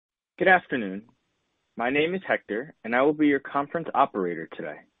Good afternoon. My name is Hector, and I will be your conference operator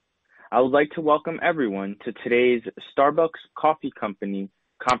today. I would like to welcome everyone to today's Starbucks Coffee Company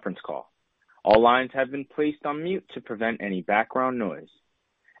conference call. All lines have been placed on mute to prevent any background noise.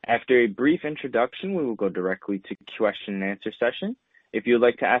 After a brief introduction, we will go directly to question and answer session. If you would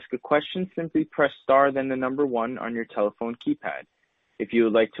like to ask a question, simply press star then the number 1 on your telephone keypad. If you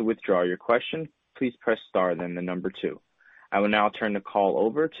would like to withdraw your question, please press star then the number 2. I will now turn the call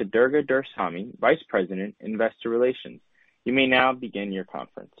over to Durga Dorsami, Vice President, Investor Relations. You may now begin your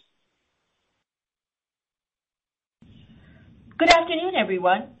conference. Good afternoon,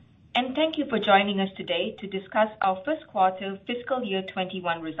 everyone, and thank you for joining us today to discuss our first quarter fiscal year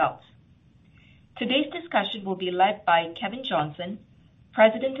 21 results. Today's discussion will be led by Kevin Johnson,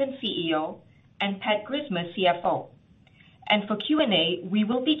 President and CEO, and Pat Grismer, CFO. And for Q&A, we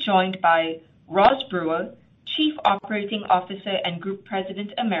will be joined by Roz Brewer, Chief Operating Officer and Group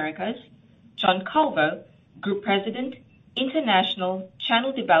President, Americas, John Culver, Group President, International,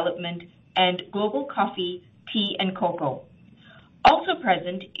 Channel Development, and Global Coffee, Tea, and Cocoa. Also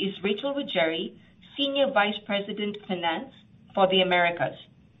present is Rachel Ruggieri, Senior Vice President, Finance for the Americas.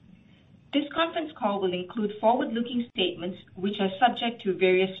 This conference call will include forward-looking statements which are subject to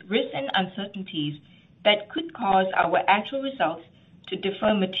various risks and uncertainties that could cause our actual results to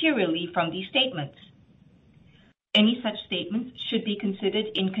differ materially from these statements. Any such statements should be considered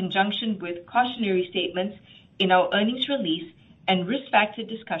in conjunction with cautionary statements in our earnings release and risk factor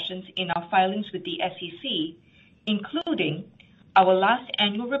discussions in our filings with the SEC, including our last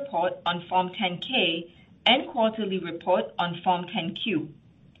annual report on Form 10-K and quarterly report on Form 10-Q.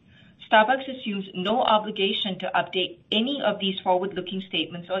 Starbucks assumes no obligation to update any of these forward-looking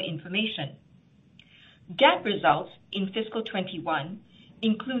statements or information. GAAP results in fiscal 21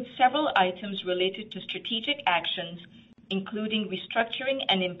 include several items related to strategic actions, including restructuring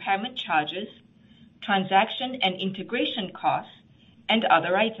and impairment charges, transaction and integration costs, and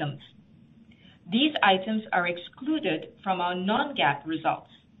other items. These items are excluded from our non-GAAP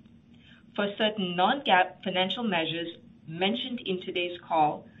results. For certain non-GAAP financial measures mentioned in today's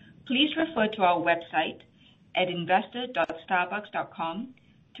call, please refer to our website at investor.starbucks.com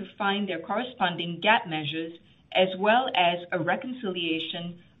to find their corresponding GAAP measures as well as a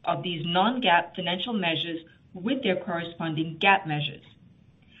reconciliation of these non-GAAP financial measures with their corresponding GAAP measures.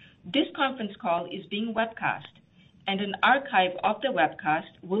 This conference call is being webcast, and an archive of the webcast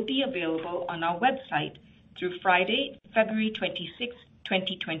will be available on our website through Friday, February 26,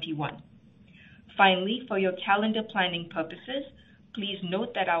 2021. Finally, for your calendar planning purposes, please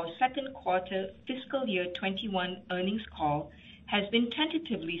note that our second quarter fiscal year 21 earnings call has been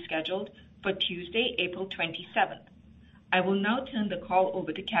tentatively scheduled for Tuesday, April 27th. I will now turn the call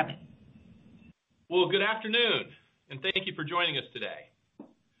over to Kevin. Well, good afternoon, and thank you for joining us today.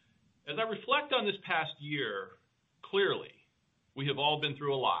 As I reflect on this past year, clearly, we have all been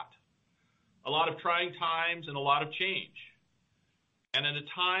through a lot of trying times and a lot of change. And at a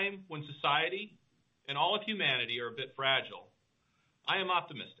time when society and all of humanity are a bit fragile, I am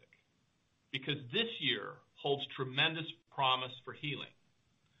optimistic because this year holds tremendous promise for healing.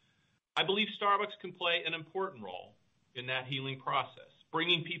 I believe Starbucks can play an important role in that healing process,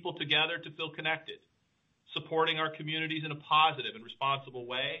 bringing people together to feel connected, supporting our communities in a positive and responsible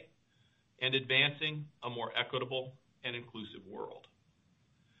way, and advancing a more equitable and inclusive world.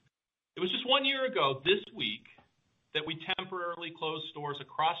 It was just 1 year ago this week that we temporarily closed stores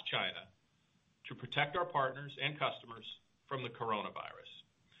across China to protect our partners and customers from the coronavirus.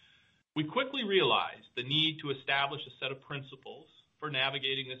 We quickly realized the need to establish a set of principles for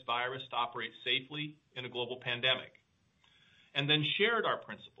navigating this virus to operate safely in a global pandemic, and then shared our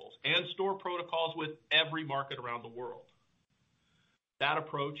principles and store protocols with every market around the world. That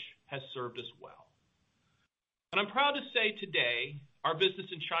approach has served us well. And I'm proud to say today, our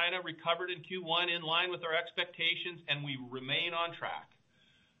business in China recovered in Q1 in line with our expectations, and we remain on track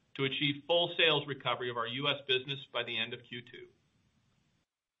to achieve full sales recovery of our U.S. business by the end of Q2.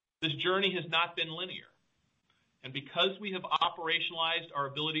 This journey has not been linear. And because we have operationalized our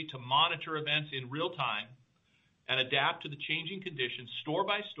ability to monitor events in real time and adapt to the changing conditions store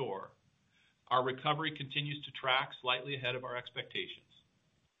by store, our recovery continues to track slightly ahead of our expectations.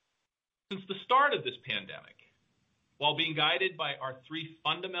 Since the start of this pandemic, while being guided by our 3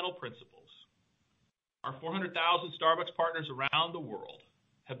 fundamental principles, our 400,000 Starbucks partners around the world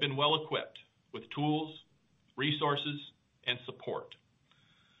have been well equipped with tools, resources, and support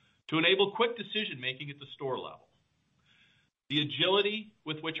to enable quick decision-making at the store level. The agility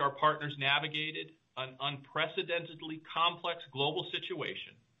with which our partners navigated an unprecedentedly complex global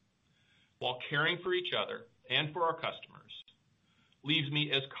situation while caring for each other and for our customers leaves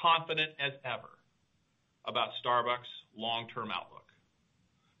me as confident as ever about Starbucks' long-term outlook.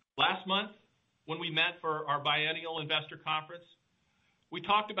 Last month, when we met for our biennial investor conference, we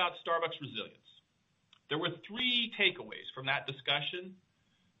talked about Starbucks' resilience. There were 3 takeaways from that discussion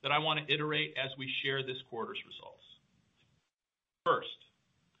that I want to iterate as we share this quarter's results. First,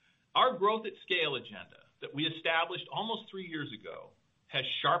 our growth at scale agenda that we established almost 3 years ago has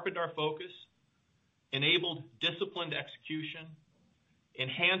sharpened our focus, enabled disciplined execution,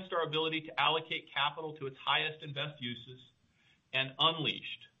 enhanced our ability to allocate capital to its highest and best uses, and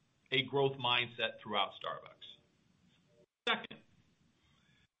unleashed a growth mindset throughout Starbucks. Second,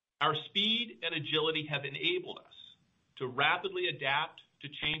 our speed and agility have enabled us to rapidly adapt to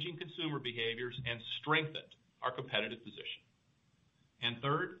changing consumer behaviors and strengthened our competitive position. And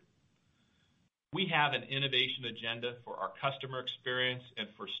third, we have an innovation agenda for our customer experience and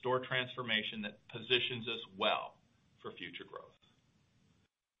for store transformation that positions us well for future growth.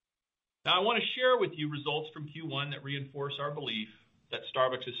 Now, I want to share with you results from Q1 that reinforce our belief that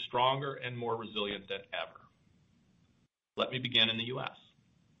Starbucks is stronger and more resilient than ever. Let me begin in the U.S.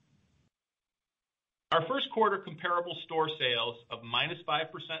 Our first quarter comparable store sales of -5%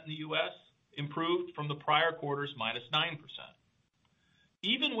 in the U.S. improved from the prior quarter's -9%.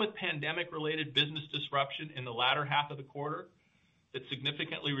 Even with pandemic-related business disruption in the latter half of the quarter that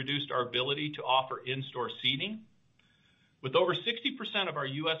significantly reduced our ability to offer in-store seating, with over 60% of our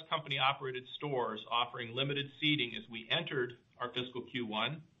U.S. company-operated stores offering limited seating as we entered our fiscal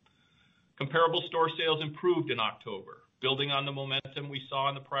Q1, comparable store sales improved in October, building on the momentum we saw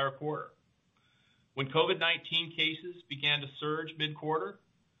in the prior quarter. When COVID-19 cases began to surge mid-quarter,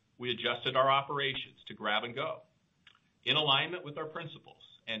 we adjusted our operations to grab and go, in alignment with our principles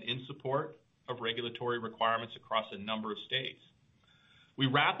and in support of regulatory requirements across a number of states. We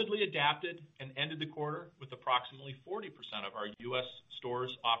rapidly adapted and ended the quarter with approximately 40% of our U.S.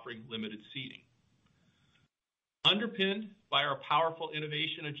 stores offering limited seating. Underpinned by our powerful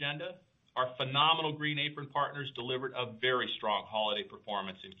innovation agenda, our phenomenal Green Apron partners delivered a very strong holiday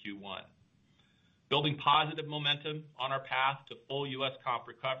performance in Q1, building positive momentum on our path to full U.S. comp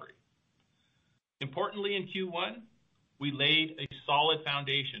recovery. Importantly, in Q1, we laid a solid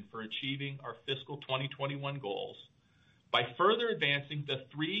foundation for achieving our fiscal 2021 goals by further advancing the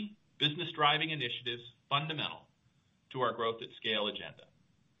 3 business-driving initiatives fundamental to our growth at scale agenda: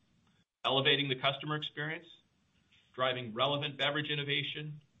 elevating the customer experience, driving relevant beverage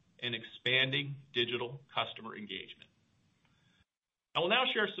innovation, and expanding digital customer engagement. I will now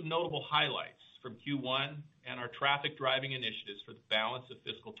share some notable highlights from Q1 and our traffic-driving initiatives for the balance of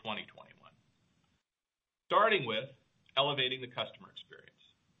fiscal 2021. Starting with elevating the customer experience.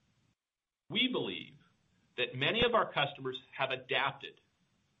 We believe that many of our customers have adapted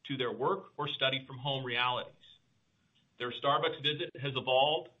to their work or study from home realities. Their Starbucks visit has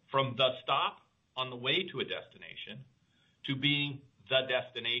evolved from the stop on the way to a destination to being the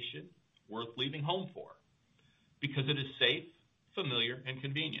destination worth leaving home for, because it is safe, familiar, and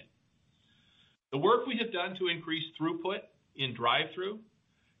convenient. The work we have done to increase throughput in drive-thru,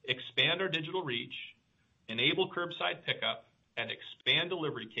 expand our digital reach, enable curbside pickup, and expand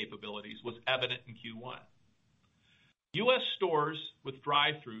delivery capabilities was evident in Q1. U.S. stores with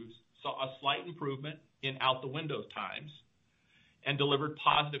drive-thrus saw a slight improvement in out-the-window times and delivered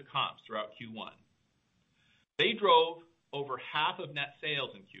positive comps throughout Q1. They drove over half of net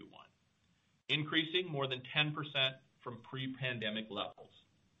sales in Q1, increasing more than 10% from pre-pandemic levels.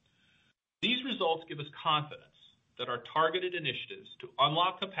 These results give us confidence that our targeted initiatives to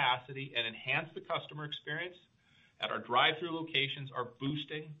unlock capacity and enhance the customer experience at our drive-thru locations are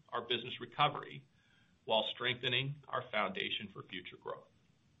boosting our business recovery while strengthening our foundation for future growth.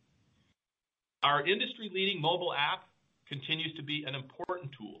 Our industry-leading mobile app continues to be an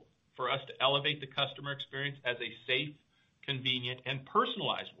important tool for us to elevate the customer experience as a safe, convenient, and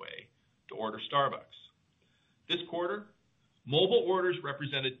personalized way to order Starbucks. This quarter, mobile orders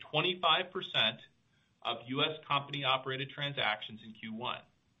represented 25% of U.S. company-operated transactions in Q1,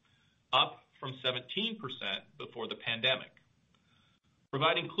 up from 17% before the pandemic,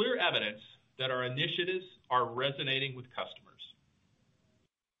 providing clear evidence that our initiatives are resonating with customers.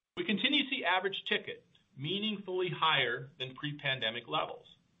 We continue to see average ticket meaningfully higher than pre-pandemic levels,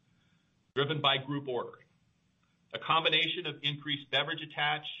 driven by group ordering. A combination of increased beverage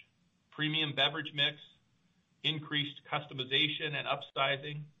attach, premium beverage mix, increased customization and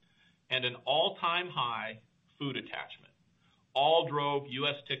upsizing, and an all-time high food attachment all drove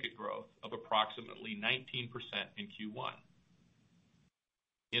U.S. ticket growth of approximately 19% in Q1.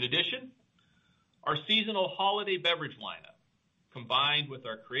 In addition, our seasonal holiday beverage lineup, combined with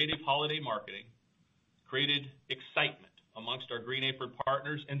our creative holiday marketing, created excitement amongst our Green Apron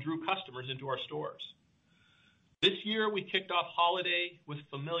partners and drew customers into our stores. This year, we kicked off holiday with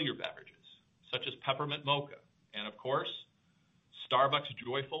familiar beverages, such as peppermint mocha, and of course, Starbucks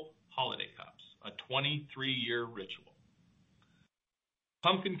Joyful Holiday Cups, a 23-year ritual.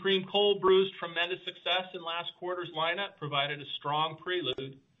 Pumpkin Cream Cold Brew's tremendous success in last quarter's lineup provided a strong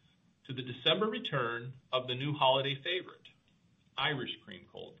prelude to the December return of the new holiday favorite, Irish Cream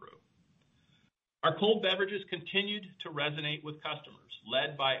Cold Brew. Our cold beverages continued to resonate with customers,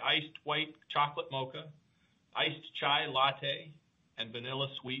 led by iced white chocolate mocha, iced chai latte, and vanilla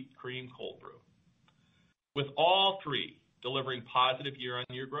sweet cream cold brew, with all three delivering positive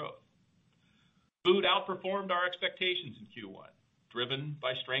year-on-year growth. Food outperformed our expectations in Q1, driven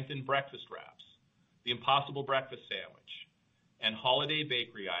by strength in breakfast wraps, the Impossible Breakfast Sandwich, and holiday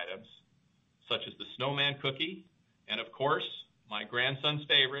bakery items such as the Snowman Cookie, and of course, my grandson's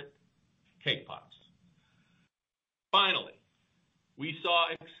favorite, cake pops. Finally, we saw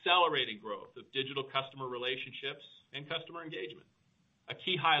accelerating growth of digital customer relationships and customer engagement, a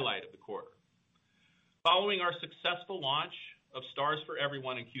key highlight of the quarter. Following our successful launch of Stars for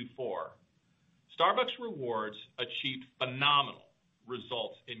Everyone in Q4, Starbucks Rewards achieved phenomenal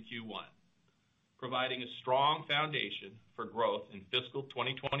results in Q1, providing a strong foundation for growth in fiscal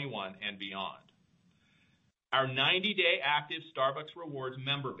 2021 and beyond. Our 90-day active Starbucks Rewards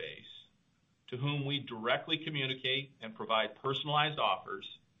member base, to whom we directly communicate and provide personalized offers,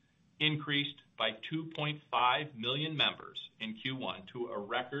 increased by 2.5 million members in Q1 to a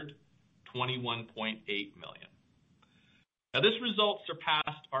record 21.8 million. Now, this result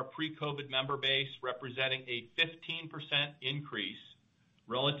surpassed our pre-COVID member base, representing a 15% increase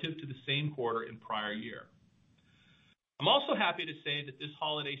relative to the same quarter in prior year. I'm also happy to say that this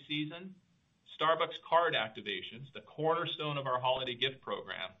holiday season, Starbucks card activations, the cornerstone of our holiday gift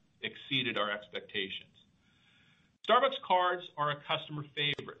program, exceeded our expectations. Starbucks cards are a customer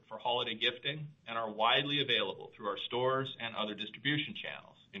favorite for holiday gifting and are widely available through our stores and other distribution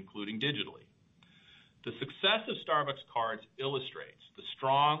channels, including digitally. The success of Starbucks cards illustrates the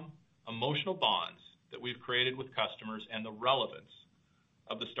strong emotional bonds that we've created with customers and the relevance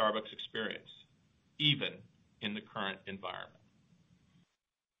of the Starbucks experience, even in the current environment.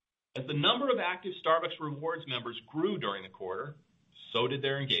 As the number of active Starbucks Rewards members grew during the quarter, so did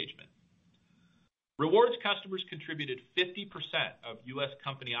their engagement. Rewards customers contributed 50% of U.S.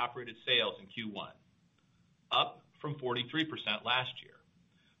 company-operated sales in Q1, up from 43% last year,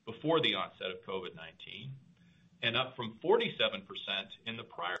 before the onset of COVID-19, and up from 47% in the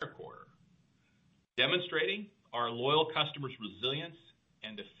prior quarter, demonstrating our loyal customers' resilience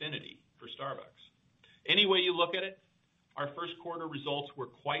and affinity for Starbucks. Any way you look at it, our first quarter results were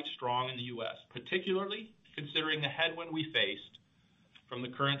quite strong in the U.S., particularly considering the headwind we faced from the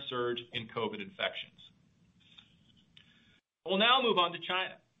current surge in COVID infections. We'll now move on to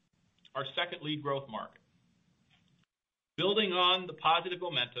China, our second lead growth market. Building on the positive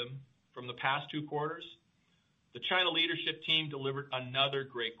momentum from the past 2 quarters, the China leadership team delivered another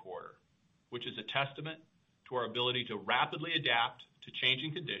great quarter, which is a testament to our ability to rapidly adapt to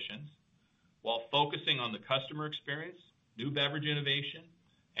changing conditions while focusing on the customer experience, new beverage innovation,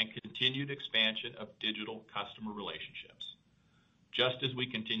 and continued expansion of digital customer relationships, just as we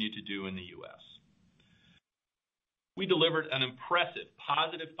continue to do in the U.S. We delivered an impressive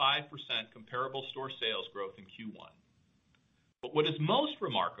positive 5% comparable store sales growth in Q1. But what is most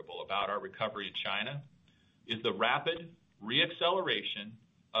remarkable about our recovery in China is the rapid re-acceleration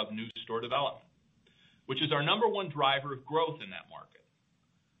of new store development, which is our number one driver of growth in that market.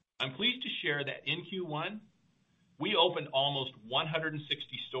 I'm pleased to share that in Q1, we opened almost 160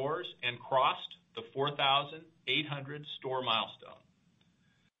 stores and crossed the 4,800 store milestone.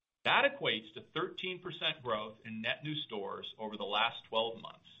 That equates to 13% growth in net new stores over the last 12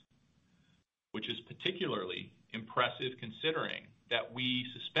 months, which is particularly impressive considering that we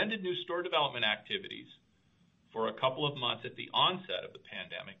suspended new store development activities for a couple of months at the onset of the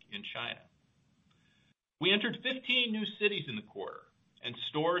pandemic in China. We entered 15 new cities in the quarter, and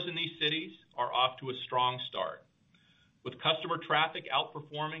stores in these cities are off to a strong start, with customer traffic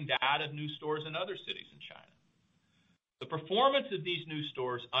outperforming that of new stores in other cities in China. The performance of these new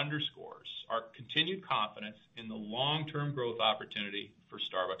stores underscores our continued confidence in the long-term growth opportunity for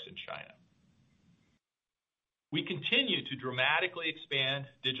Starbucks in China. We continue to dramatically expand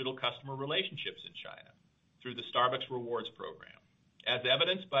digital customer relationships in China through the Starbucks Rewards program, as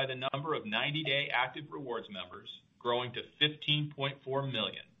evidenced by the number of 90-day active rewards members growing to 15.4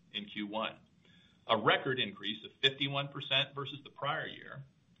 million in Q1, a record increase of 51% versus the prior year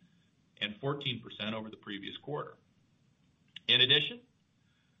and 14% over the previous quarter. In addition,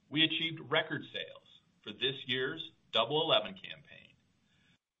 we achieved record sales for this year's Double 11 campaign,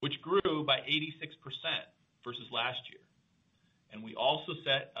 which grew by 86% versus last year. And we also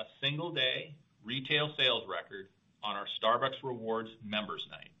set a single-day retail sales record on our Starbucks Rewards Members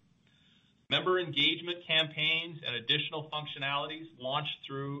Night. Member engagement campaigns and additional functionalities launched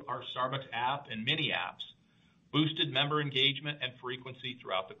through our Starbucks app and mini apps boosted member engagement and frequency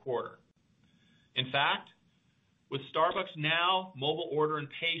throughout the quarter. In fact, with Starbucks Now mobile order and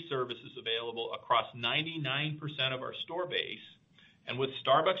pay services available across 99% of our store base, and with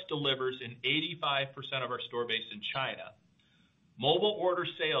Starbucks Delivers in 85% of our store base in China, mobile order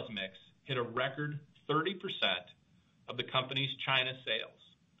sales mix hit a record 30% of the company's China sales,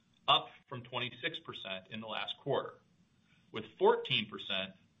 up from 26% in the last quarter, with 14%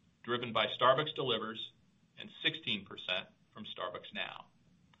 driven by Starbucks Delivers and 16% from Starbucks Now.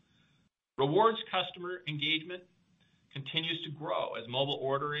 Rewards customer engagement continues to grow as mobile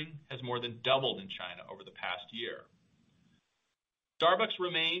ordering has more than doubled in China over the past year. Starbucks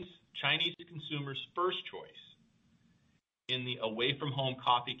remains Chinese consumers' first choice in the away-from-home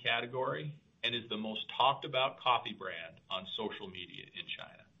coffee category and is the most talked about coffee brand on social media in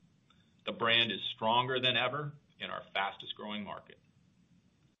China. The brand is stronger than ever in our fastest growing market.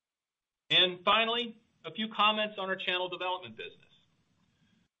 And finally, a few comments on our channel development business.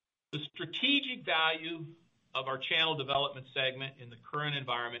 The strategic value of our channel development segment in the current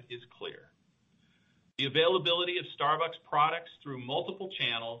environment is clear. The availability of Starbucks products through multiple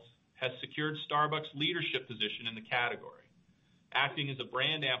channels has secured Starbucks' leadership position in the category, acting as a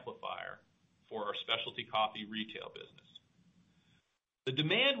brand amplifier for our specialty coffee retail business. The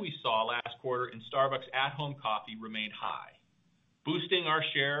demand we saw last quarter in Starbucks at-home coffee remained high, boosting our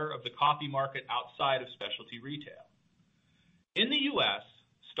share of the coffee market outside of specialty retail. In the U.S.,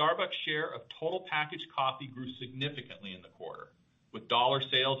 Starbucks' share of total packaged coffee grew significantly in the quarter, with dollar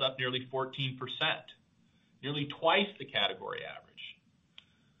sales up nearly 14%, nearly twice the category average.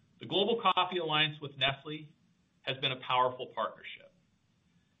 The Global Coffee Alliance with Nestle has been a powerful partnership.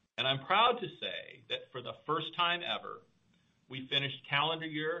 And I'm proud to say that for the first time ever, we finished calendar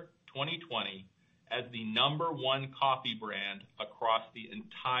year 2020 as the number one coffee brand across the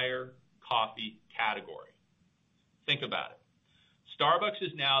entire coffee category. Think about it. Starbucks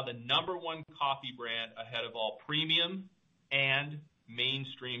is now the number one coffee brand ahead of all premium and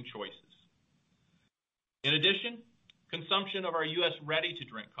mainstream choices. In addition, consumption of our U.S.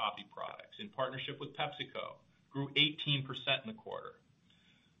 ready-to-drink coffee products in partnership with PepsiCo grew 18% in the quarter.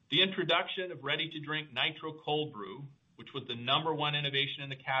 The introduction of ready-to-drink Nitro Cold Brew, which was the number one innovation in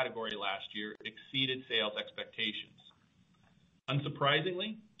the category last year, exceeded sales expectations.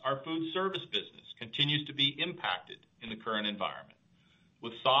 Unsurprisingly, our food service business continues to be impacted in the current environment,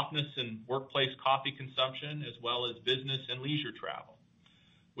 with softness in workplace coffee consumption as well as business and leisure travel,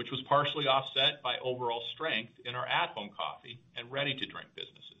 which was partially offset by overall strength in our at-home coffee and ready-to-drink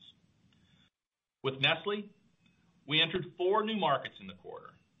businesses. With Nestle, we entered 4 new markets in the quarter,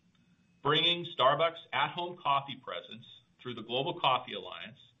 bringing Starbucks at-home coffee presence through the Global Coffee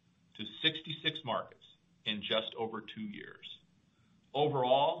Alliance to 66 markets in just over 2 years.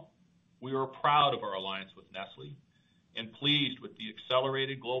 Overall, we are proud of our alliance with Nestle and pleased with the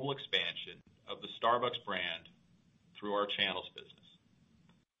accelerated global expansion of the Starbucks brand through our channels business.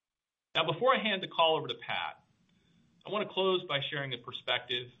 Now, before I hand the call over to Pat, I want to close by sharing a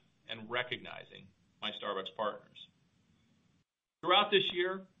perspective and recognizing my Starbucks partners. Throughout this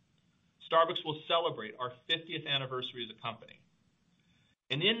year, Starbucks will celebrate our 50th anniversary as a company.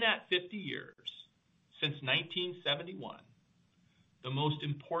 And in that 50 years, since 1971, the most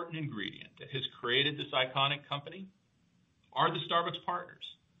important ingredient that has created this iconic company are the Starbucks partners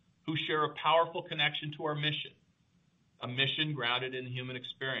who share a powerful connection to our mission, a mission grounded in the human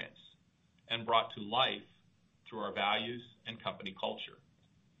experience and brought to life through our values and company culture.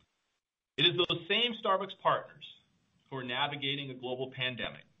 It is those same Starbucks partners who are navigating a global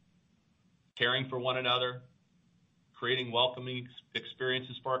pandemic, caring for one another, creating welcoming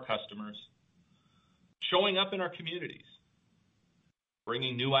experiences for our customers, showing up in our communities,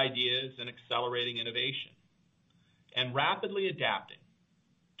 bringing new ideas and accelerating innovation, and rapidly adapting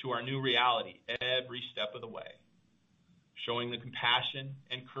to our new reality every step of the way, showing the compassion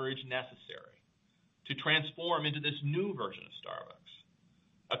and courage necessary to transform into this new version of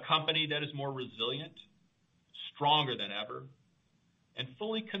Starbucks, a company that is more resilient, stronger than ever, and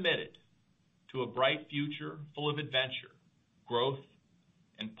fully committed to a bright future full of adventure, growth,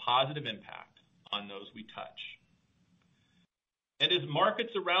 and positive impact on those we touch. And as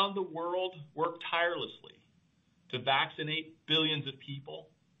markets around the world work tirelessly to vaccinate billions of people,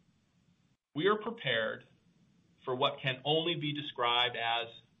 we are prepared for what can only be described as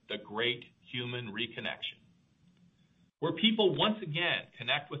the great human reconnection. where people once again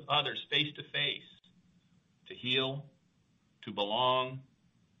connect with others face to face to heal, to belong,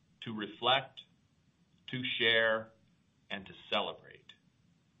 to reflect, to share, and to celebrate.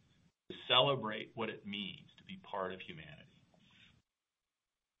 To celebrate what it means to be part of humanity.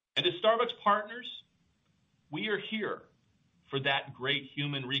 And as Starbucks partners, we are here for that great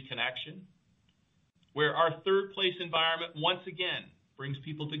human reconnection, where our third place environment once again brings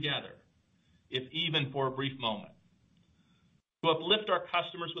people together, if even for a brief moment, to uplift our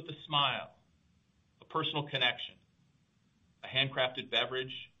customers with a smile, a personal connection, a handcrafted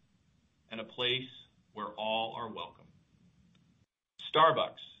beverage, and a place where all are welcome.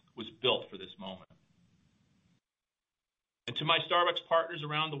 Starbucks was built for this moment. And to my Starbucks partners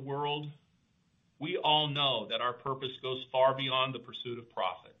around the world, we all know that our purpose goes far beyond the pursuit of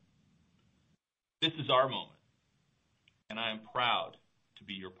profit. This is our moment, and I am proud to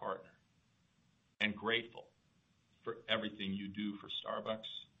be your partner and grateful for everything you do for Starbucks,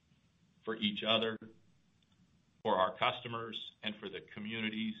 for each other, for our customers, and for the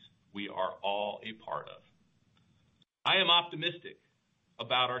communities we are all a part of. I am optimistic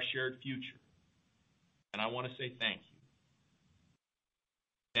about our shared future, and I want to say thank you.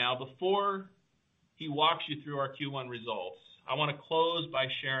 Now, before he walks you through our Q1 results, I want to close by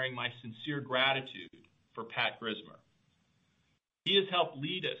sharing my sincere gratitude for Pat Grismer. He has helped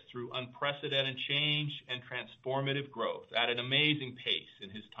lead us through unprecedented change and transformative growth at an amazing pace in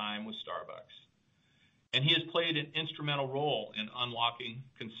his time with Starbucks. And he has played an instrumental role in unlocking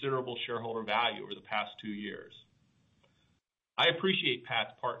considerable shareholder value over the past 2 years. I appreciate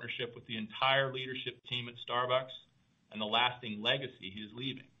Pat's partnership with the entire leadership team at Starbucks and the lasting legacy he is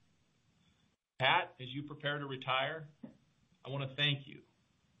leaving. Pat, as you prepare to retire, I want to thank you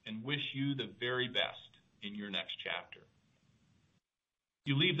and wish you the very best in your next chapter.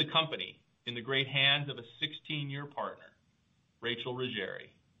 You leave the company in the great hands of a 16-year partner, Rachel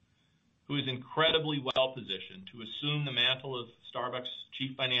Ruggieri, who is incredibly well positioned to assume the mantle of Starbucks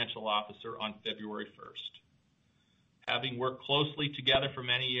Chief Financial Officer on February 1st. Having worked closely together for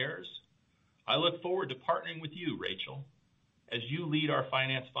many years, I look forward to partnering with you, Rachel, as you lead our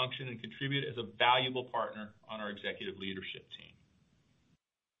finance function and contribute as a valuable partner on our executive leadership team.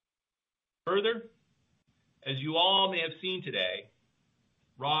 Further, as you all may have seen today,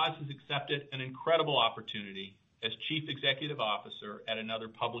 Roz has accepted an incredible opportunity as Chief Executive Officer at another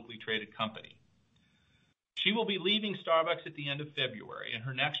publicly traded company. She will be leaving Starbucks at the end of February, and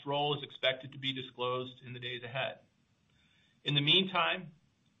her next role is expected to be disclosed in the days ahead. In the meantime,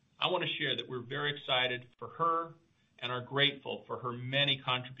 I want to share that we're very excited for her and are grateful for her many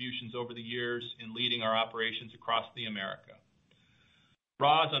contributions over the years in leading our operations across the America.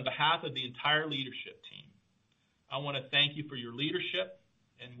 Roz, on behalf of the entire leadership team, I want to thank you for your leadership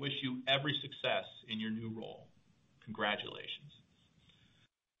and wish you every success in your new role. Congratulations.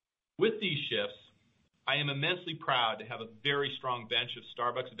 With these shifts, I am immensely proud to have a very strong bench of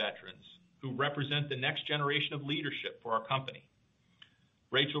Starbucks veterans who represent the next generation of leadership for our company.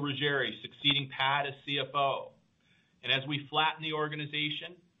 Rachel Ruggieri succeeding Pat as CFO. And as we flatten the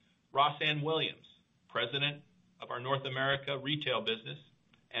organization, Rossann Williams, President of our North America retail business,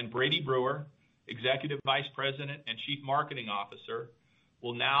 and Brady Brewer, Executive Vice President and Chief Marketing Officer,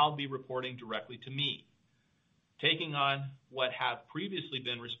 will now be reporting directly to me, taking on what have previously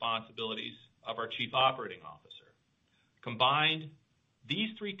been responsibilities of our Chief Operating Officer. Combined, these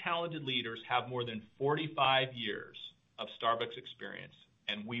three talented leaders have more than 45 years of Starbucks experience,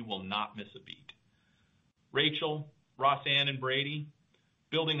 and we will not miss a beat. Rachel, Rossann, and Brady,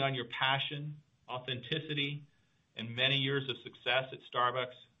 building on your passion, authenticity, and many years of success at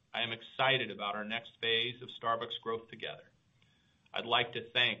Starbucks, I am excited about our next phase of Starbucks growth together. I'd like to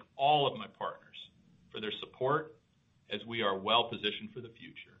thank all of my partners for their support as we are well positioned for the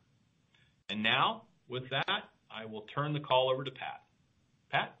future. And now, with that, I will turn the call over to Pat.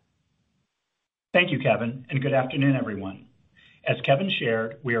 Pat? Thank you, Kevin, and good afternoon, everyone. As Kevin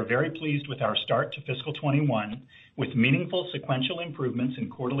shared, we are very pleased with our start to fiscal 21 with meaningful sequential improvements in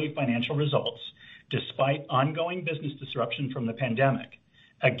quarterly financial results despite ongoing business disruption from the pandemic,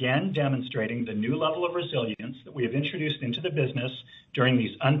 again demonstrating the new level of resilience that we have introduced into the business during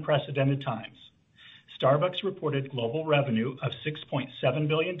these unprecedented times. Starbucks reported global revenue of $6.7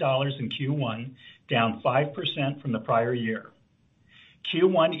 billion in Q1, down 5% from the prior year.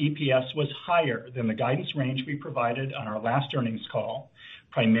 Q1 EPS was higher than the guidance range we provided on our last earnings call,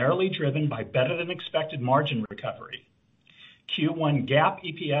 primarily driven by better than expected margin recovery. Q1 GAAP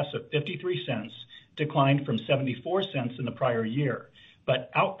EPS of 53 cents declined from 74 cents in the prior year,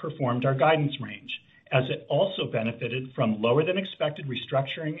 but outperformed our guidance range, as it also benefited from lower than expected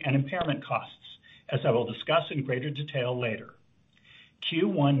restructuring and impairment costs, as I will discuss in greater detail later.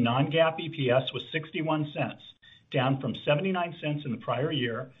 Q1 non-GAAP EPS was 61 cents, down from 79 cents in the prior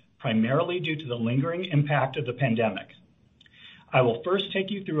year, primarily due to the lingering impact of the pandemic. I will first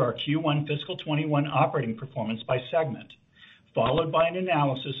take you through our Q1 fiscal 21 operating performance by segment, followed by an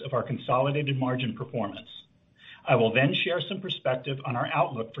analysis of our consolidated margin performance. I will then share some perspective on our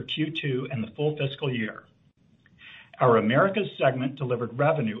outlook for Q2 and the full fiscal year. Our Americas segment delivered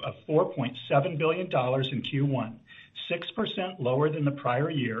revenue of $4.7 billion in Q1, 6% lower than the prior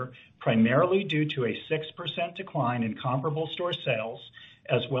year, primarily due to a 6% decline in comparable store sales,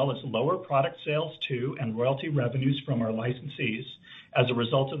 as well as lower product sales to and royalty revenues from our licensees as a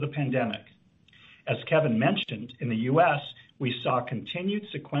result of the pandemic. As Kevin mentioned, in the U.S., we saw continued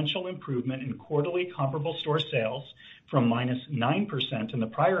sequential improvement in quarterly comparable store sales from -9% in the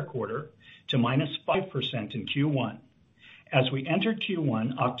prior quarter to -5% in Q1. As we entered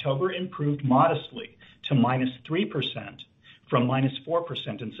Q1, October improved modestly to -3% from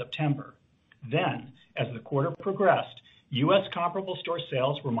 -4% in September. Then, as the quarter progressed, U.S. comparable store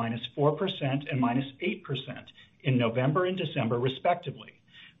sales were -4% and -8% in November and December, respectively,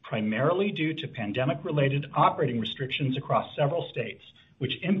 primarily due to pandemic-related operating restrictions across several states,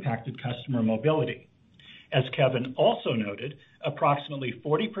 which impacted customer mobility. As Kevin also noted, approximately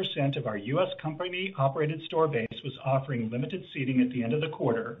 40% of our U.S. company-operated store base was offering limited seating at the end of the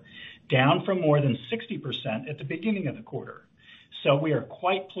quarter, down from more than 60% at the beginning of the quarter. So we are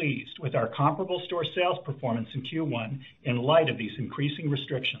quite pleased with our comparable store sales performance in Q1 in light of these increasing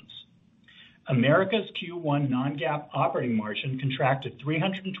restrictions. America's Q1 non-GAAP operating margin contracted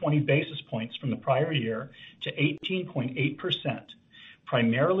 320 basis points from the prior year to 18.8%,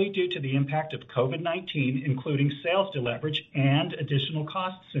 primarily due to the impact of COVID-19, including sales deleverage and additional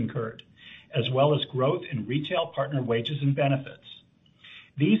costs incurred, as well as growth in retail partner wages and benefits.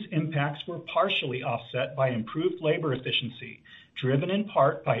 These impacts were partially offset by improved labor efficiency, driven in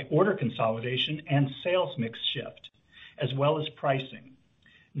part by order consolidation and sales mix shift, as well as pricing.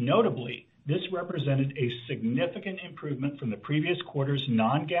 Notably, this represented a significant improvement from the previous quarter's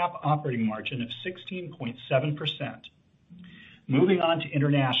non-GAAP operating margin of 16.7%. Moving on to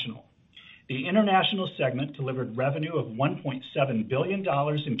international. The international segment delivered revenue of $1.7 billion in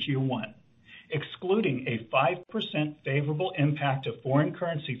Q1. Excluding a 5% favorable impact of foreign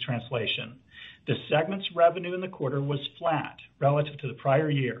currency translation, the segment's revenue in the quarter was flat relative to the prior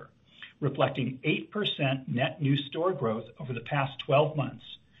year, reflecting 8% net new store growth over the past 12 months,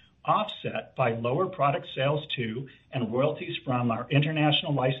 offset by lower product sales to and royalties from our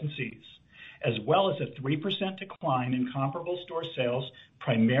international licensees, as well as a 3% decline in comparable store sales,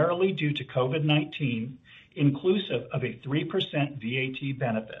 primarily due to COVID-19, inclusive of a 3% VAT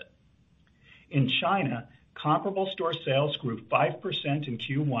benefit. In China, comparable store sales grew 5% in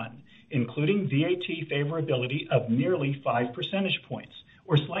Q1, including VAT favorability of nearly 5 percentage points,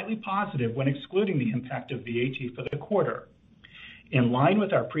 or slightly positive when excluding the impact of VAT for the quarter. In line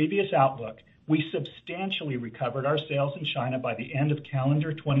with our previous outlook, we substantially recovered our sales in China by the end of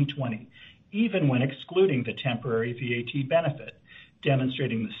calendar 2020, even when excluding the temporary VAT benefit,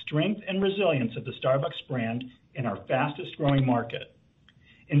 demonstrating the strength and resilience of the Starbucks brand in our fastest growing market.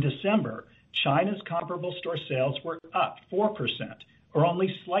 In December, China's comparable store sales were up 4%, or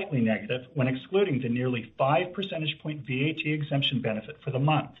only slightly negative when excluding the nearly 5 percentage point VAT exemption benefit for the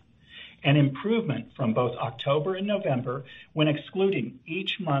month, an improvement from both October and November when excluding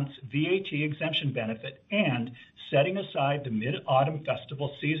each month's VAT exemption benefit and setting aside the Mid-Autumn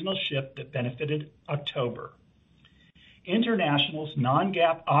Festival seasonal shift that benefited October. International's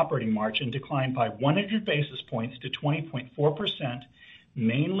non-GAAP operating margin declined by 100 basis points to 20.4%,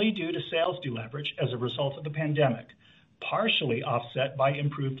 mainly due to sales deleverage as a result of the pandemic, partially offset by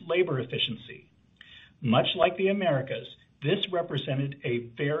improved labor efficiency. Much like the Americas, this represented a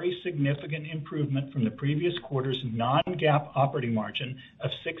very significant improvement from the previous quarter's non-GAAP operating margin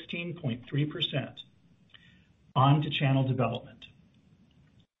of 16.3%. On to channel development.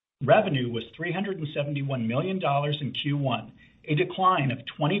 Revenue was $371 million in Q1, a decline of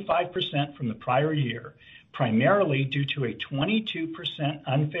 25% from the prior year, primarily due to a 22%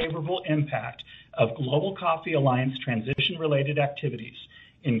 unfavorable impact of Global Coffee Alliance transition-related activities,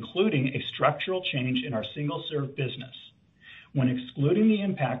 including a structural change in our single-serve business. When excluding the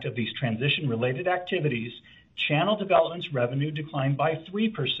impact of these transition-related activities, channel development's revenue declined by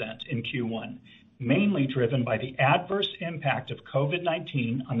 3% in Q1, mainly driven by the adverse impact of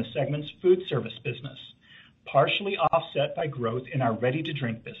COVID-19 on the segment's food service business, partially offset by growth in our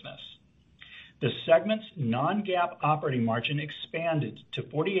ready-to-drink business. The segment's non-GAAP operating margin expanded to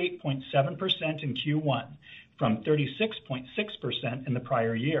 48.7% in Q1 from 36.6% in the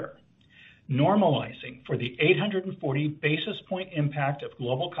prior year. Normalizing for the 840 basis point impact of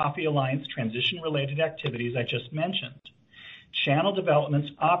Global Coffee Alliance transition-related activities I just mentioned, Channel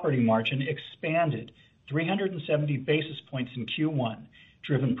Development's operating margin expanded 370 basis points in Q1,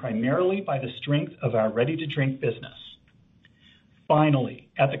 driven primarily by the strength of our ready-to-drink business. Finally,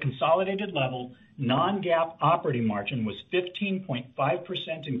 at the consolidated level, non-GAAP operating margin was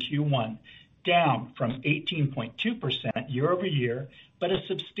 15.5% in Q1, down from 18.2% year-over-year, but a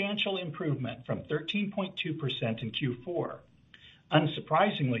substantial improvement from 13.2% in Q4.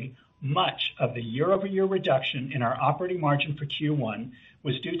 Unsurprisingly, much of the year-over-year reduction in our operating margin for Q1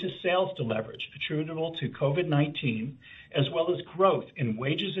 was due to sales deleverage attributable to COVID-19, as well as growth in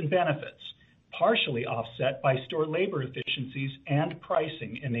wages and benefits, partially offset by store labor efficiencies and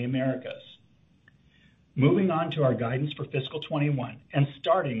pricing in the Americas. Moving on to our guidance for fiscal 21 and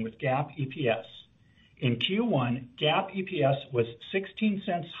starting with GAAP EPS. In Q1, GAAP EPS was 16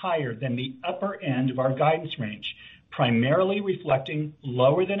 cents higher than the upper end of our guidance range, primarily reflecting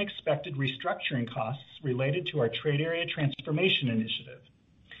lower than expected restructuring costs related to our trade area transformation initiative.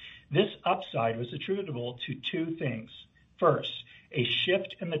 This upside was attributable to two things. First, a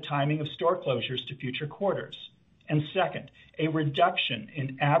shift in the timing of store closures to future quarters. And second, a reduction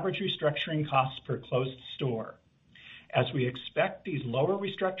in average restructuring costs per closed store. As we expect these lower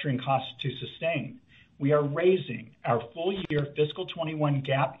restructuring costs to sustain, we are raising our full year fiscal 21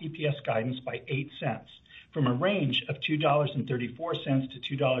 GAAP EPS guidance by 8 cents from a range of $2.34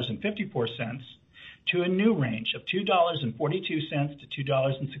 to $2.54 to a new range of $2.42 to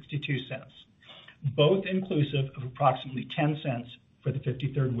 $2.62, both inclusive of approximately 10 cents for the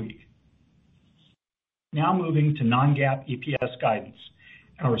 53rd week. Now moving to non-GAAP EPS guidance.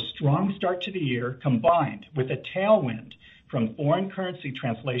 Our strong start to the year, combined with a tailwind from foreign currency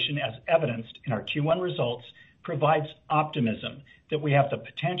translation as evidenced in our Q1 results, provides optimism that we have the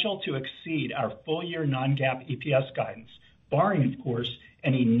potential to exceed our full year non-GAAP EPS guidance, barring, of course,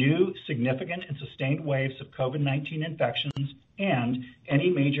 any new significant and sustained waves of COVID-19 infections and any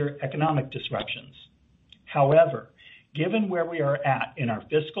major economic disruptions. However, given where we are at in our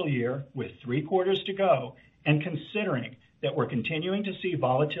fiscal year with 3 quarters to go, and considering that we're continuing to see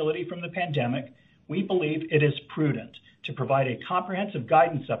volatility from the pandemic, we believe it is prudent to provide a comprehensive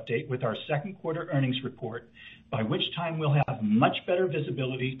guidance update with our second quarter earnings report, by which time we'll have much better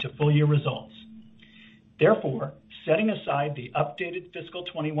visibility to full year results. Therefore, setting aside the updated fiscal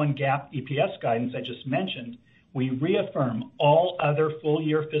 21 GAAP EPS guidance I just mentioned, we reaffirm all other full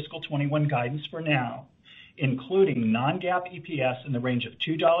year fiscal 21 guidance for now, including non-GAAP EPS in the range of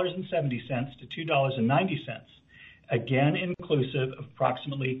 $2.70 to $2.90, again inclusive of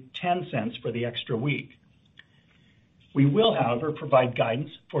approximately 10 cents for the extra week. We will, however, provide guidance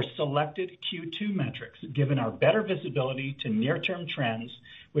for selected Q2 metrics, given our better visibility to near-term trends,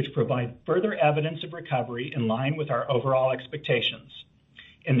 which provide further evidence of recovery in line with our overall expectations.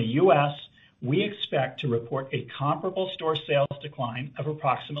 In the U.S., we expect to report a comparable store sales decline of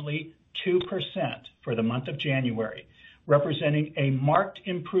approximately 2% for the month of January, representing a marked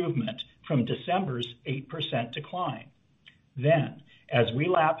improvement from December's 8% decline. Then, as we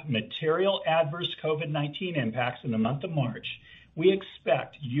lap material adverse COVID-19 impacts in the month of March, we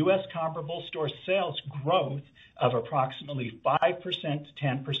expect U.S. comparable store sales growth of approximately 5% to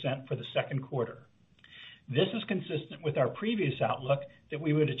 10% for the second quarter. This is consistent with our previous outlook that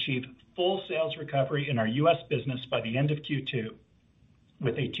we would achieve full sales recovery in our U.S. business by the end of Q2,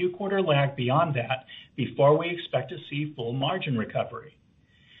 with a 2-quarter lag beyond that before we expect to see full margin recovery.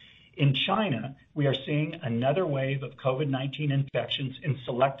 In China, we are seeing another wave of COVID-19 infections in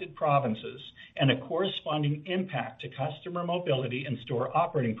selected provinces and a corresponding impact to customer mobility and store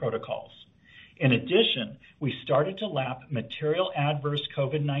operating protocols. In addition, we started to lap material adverse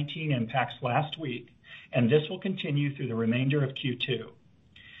COVID-19 impacts last week, and this will continue through the remainder of Q2.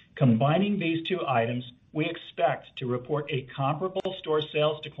 Combining these two items, we expect to report a comparable store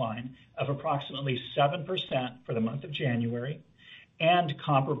sales decline of approximately 7% for the month of January, and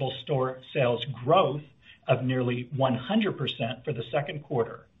comparable store sales growth of nearly 100% for the second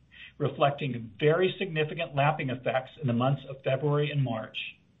quarter, reflecting very significant lapping effects in the months of February and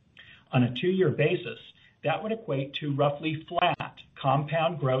March. On a 2-year basis, that would equate to roughly flat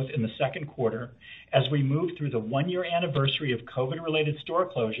compound growth in the second quarter as we move through the 1-year anniversary of COVID-related store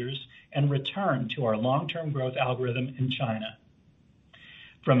closures and return to our long-term growth algorithm in China.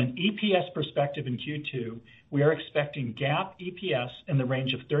 From an EPS perspective in Q2, we are expecting GAAP EPS in the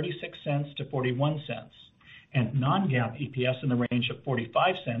range of 36 cents to 41 cents, and non-GAAP EPS in the range of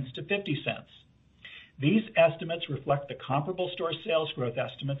 45 cents to 50 cents. These estimates reflect the comparable store sales growth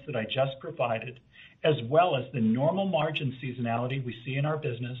estimates that I just provided, as well as the normal margin seasonality we see in our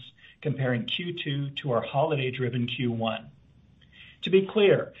business comparing Q2 to our holiday-driven Q1. To be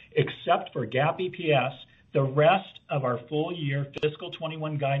clear, except for GAAP EPS, the rest of our full year fiscal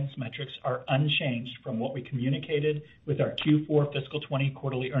 21 guidance metrics are unchanged from what we communicated with our Q4 fiscal 20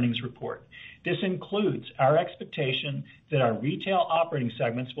 quarterly earnings report. This includes our expectation that our retail operating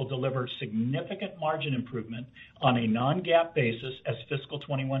segments will deliver significant margin improvement on a non-GAAP basis as fiscal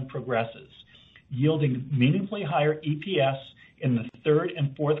 21 progresses, yielding meaningfully higher EPS in the third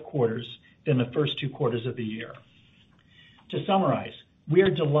and fourth quarters than the first 2 quarters of the year. To summarize, we are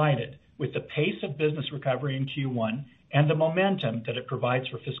delighted with the pace of business recovery in Q1 and the momentum that it provides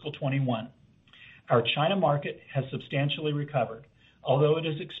for fiscal 21. Our China market has substantially recovered, although it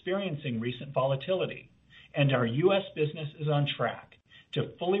is experiencing recent volatility, and our U.S. business is on track to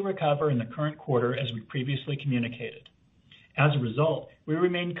fully recover in the current quarter as we previously communicated. As a result, we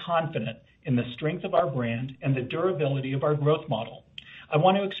remain confident in the strength of our brand and the durability of our growth model. I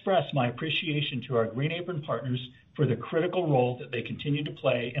want to express my appreciation to our Green Apron partners for the critical role that they continue to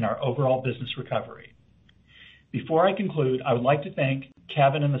play in our overall business recovery. Before I conclude, I would like to thank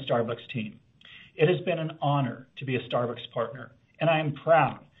Kevin and the Starbucks team. It has been an honor to be a Starbucks partner, and I am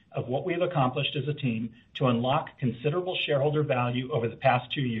proud of what we've accomplished as a team to unlock considerable shareholder value over the past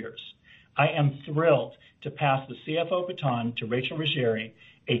 2 years. I am thrilled to pass the CFO baton to Rachel Ruggieri,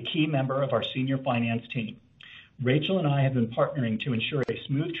 a key member of our senior finance team. Rachel and I have been partnering to ensure a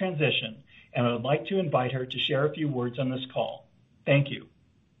smooth transition, and I would like to invite her to share a few words on this call. Thank you.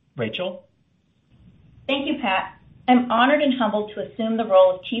 Rachel? Thank you, Pat. I'm honored and humbled to assume the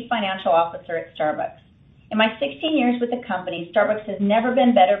role of Chief Financial Officer at Starbucks. In my 16 years with the company, Starbucks has never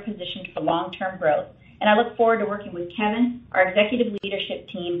been better positioned for long-term growth, and I look forward to working with Kevin, our executive leadership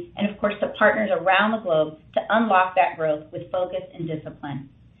team, and of course the partners around the globe to unlock that growth with focus and discipline.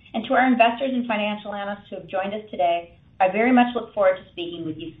 And to our investors and financial analysts who have joined us today, I very much look forward to speaking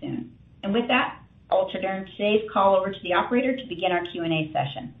with you soon. And with that, I'll turn today's call over to the operator to begin our Q&A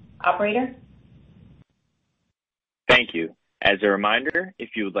session. Operator? Thank you. As a reminder,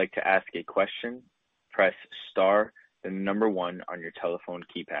 if you would like to ask a question, press star, then the number 1 on your telephone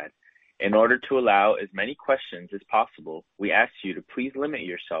keypad. In order to allow as many questions as possible, we ask you to please limit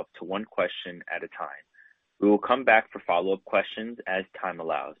yourself to 1 question at a time. We will come back for follow-up questions as time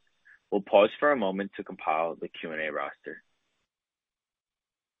allows. We'll pause for a moment to compile the Q&A roster.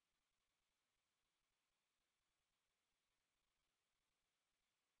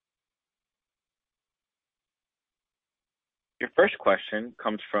 Your first question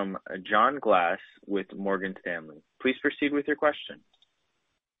comes from John Glass with Morgan Stanley. Please proceed with your question.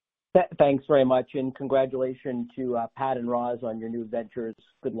 Thanks very much, and congratulations to Pat and Roz on your new ventures.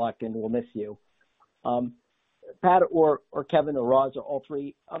 Good luck, and we'll miss you. Pat or Kevin or Roz or all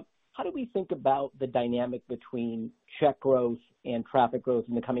three, how do we think about the dynamic between check growth and traffic growth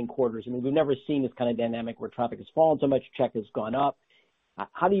in the coming quarters? I mean, we've never seen this kind of dynamic where traffic has fallen so much, check has gone up.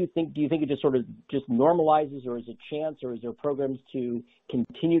 How do you think it just sort of just normalizes, or is it chance, or is there programs to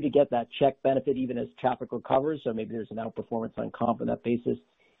continue to get that check benefit even as traffic recovers? So maybe there's an outperformance on comp on that basis.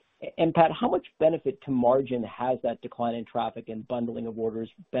 And Pat, how much benefit to margin has that decline in traffic and bundling of orders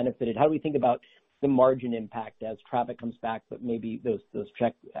benefited? How do we think about the margin impact as traffic comes back, but maybe those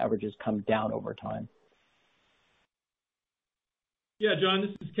check averages come down over time? Yeah, John,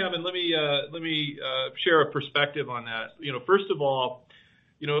 this is Kevin. Let me share a perspective on that. First of all,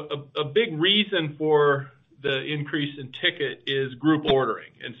 a big reason for the increase in ticket is group ordering.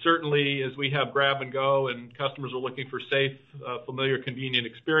 And certainly as we have grab and go and customers are looking for safe, familiar, convenient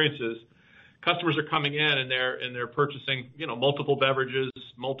experiences, customers are coming in and they're purchasing, multiple beverages,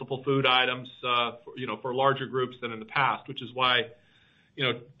 multiple food items, for larger groups than in the past, which is why,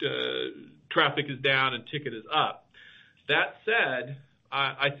 traffic is down and ticket is up. That said,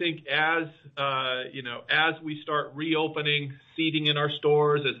 I think as we start reopening seating in our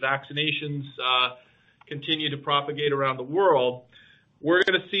stores, as vaccinations continue to propagate around the world, we're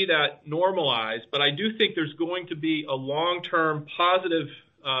going to see that normalize. But I do think there's going to be a long-term positive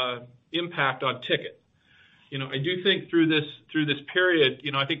impact on ticket. I do think through this period,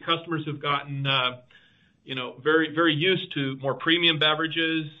 I think customers have gotten very, very used to more premium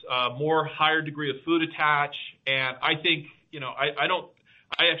beverages, more higher degree of food attach, and I think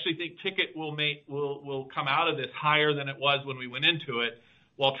I actually think ticket will come out of this higher than it was when we went into it,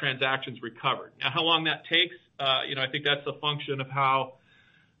 while transactions recovered. Now, how long that takes, I think that's a function of how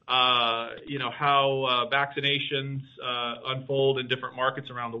vaccinations unfold in different markets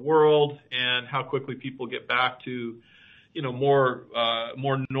around the world, and how quickly people get back to more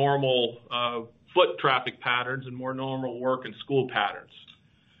normal foot traffic patterns and more normal work and school patterns.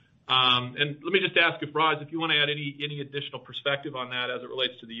 And let me just ask if Roz, if you want to add any additional perspective on that as it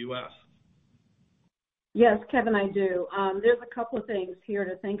relates to the U.S. Yes, Kevin, I do. There's a couple of things here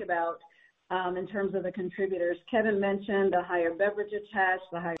to think about in terms of the contributors. Kevin mentioned the higher beverage attach,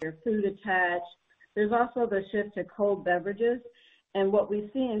 the higher food attach. There's also the shift to cold beverages. And what we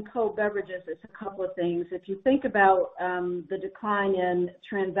see in cold beverages is a couple of things. If you think about the decline in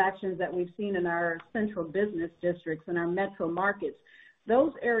transactions that we've seen in our central business districts and our metro markets,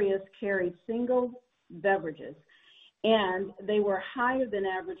 those areas carried single beverages, and they were higher than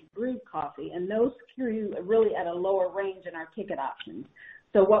average brewed coffee, and those grew really at a lower range in our ticket options.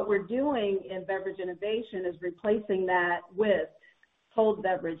 So what we're doing in beverage innovation is replacing that with cold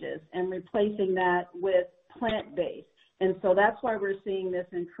beverages and replacing that with plant-based. And so that's why we're seeing this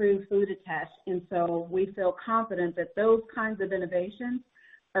improved food attach. And so we feel confident that those kinds of innovations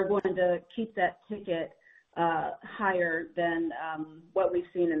are going to keep that ticket higher than what we've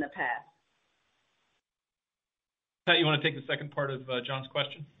seen in the past. Pat, you want to take the second part of John's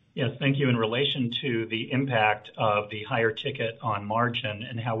question? Yes, thank you. In relation to the impact of the higher ticket on margin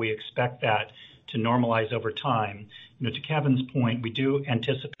and how we expect that to normalize over time, to Kevin's point, we do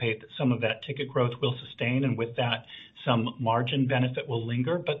anticipate that some of that ticket growth will sustain, and with that, some margin benefit will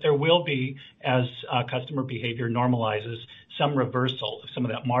linger. But there will be, as customer behavior normalizes, some reversal of some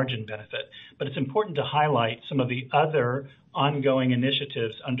of that margin benefit. But it's important to highlight some of the other ongoing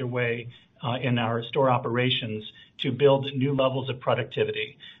initiatives underway in our store operations to build new levels of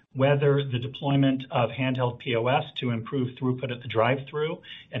productivity, whether the deployment of handheld POS to improve throughput at the drive-thru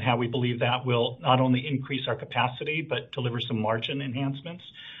and how we believe that will not only increase our capacity but deliver some margin enhancements,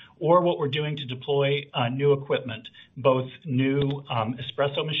 or what we're doing to deploy new equipment, both new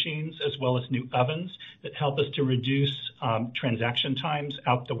espresso machines as well as new ovens that help us to reduce transaction times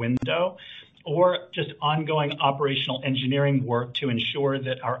out the window, or just ongoing operational engineering work to ensure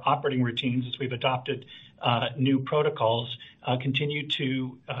that our operating routines, as we've adopted new protocols, continue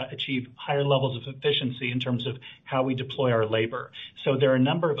to achieve higher levels of efficiency in terms of how we deploy our labor. So there are a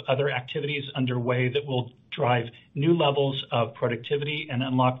number of other activities underway that will drive new levels of productivity and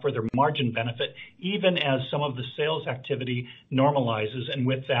unlock further margin benefit, even as some of the sales activity normalizes, and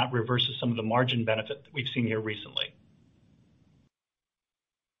with that reverses some of the margin benefit that we've seen here recently.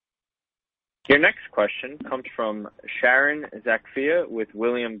 Your next question comes from Sharon Zackfia with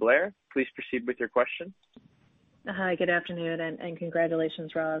William Blair. Please proceed with your question. Hi, good afternoon, and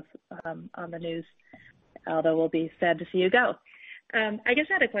congratulations, Roz, on the news, although we'll be sad to see you go. I guess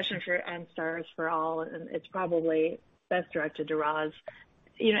I had a question on Stars for All, and it's probably best directed to Roz.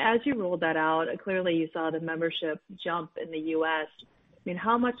 As you rolled that out, clearly you saw the membership jump in the U.S.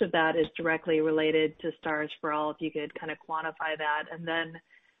 How much of that is directly related to Stars for All, if you could kind of quantify that, and then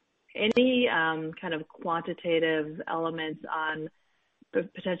any kind of quantitative elements on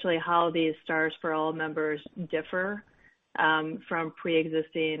potentially how these Stars for All members differ from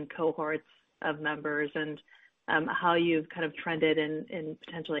pre-existing cohorts of members, and how you've kind of trended in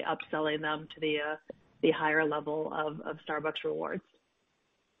potentially upselling them to the higher level of Starbucks Rewards.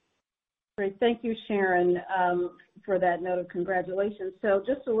 Great. Thank you, Sharon, for that note of congratulations. So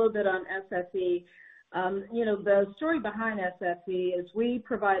just a little bit on SFE. The story behind SFE is we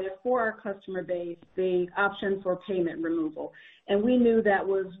provided for our customer base the option for payment removal. And we knew that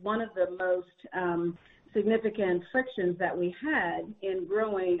was one of the most significant frictions that we had in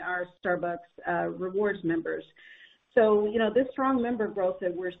growing our Starbucks Rewards members. So, this strong member growth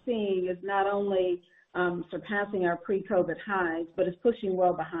that we're seeing is not only surpassing our pre-COVID highs, but it's pushing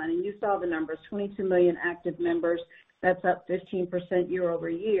well behind. And you saw the numbers, 22 million active members. That's up 15% year over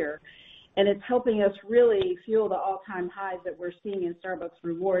year. And it's helping us really fuel the all-time highs that we're seeing in Starbucks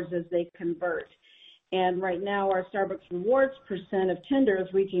Rewards as they convert. And right now, our Starbucks Rewards percent of tender is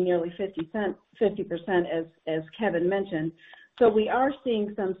reaching nearly 50%, as Kevin mentioned. So we are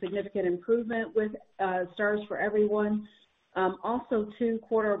seeing some significant improvement with Stars for Everyone. Also, too,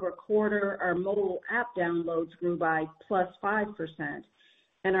 quarter over quarter, our mobile app downloads grew by plus 5%,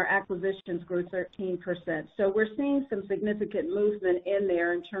 and our acquisitions grew 13%. So we're seeing some significant movement in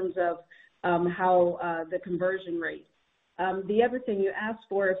there in terms of how the conversion rate. The other thing you asked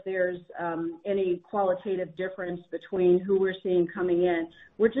for, if there's any qualitative difference between who we're seeing coming in,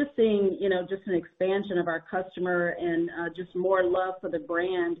 we're just seeing, just an expansion of our customer and just more love for the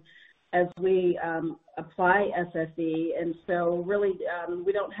brand as we apply SSE. And so really,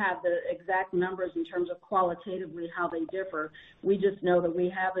 we don't have the exact numbers in terms of qualitatively how they differ. We just know that we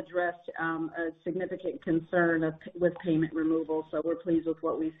have addressed a significant concern with payment removal. So we're pleased with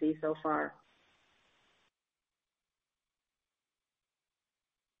what we see so far.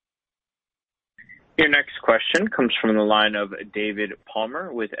 Your next question comes from the line of David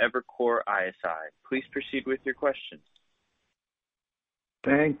Palmer with Evercore ISI. Please proceed with your question.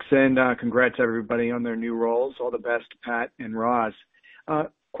 Thanks, and congrats everybody on their new roles. All the best, Pat and Roz.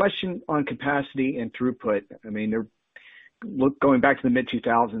 Question on capacity and throughput. I mean, going back to the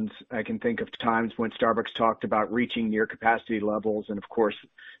mid-2000s, I can think of times when Starbucks talked about reaching near capacity levels, and of course,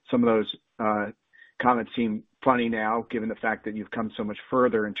 some of those comments seem funny now, given the fact that you've come so much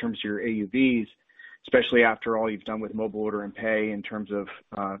further in terms of your AUVs, especially after all you've done with mobile order and pay in terms of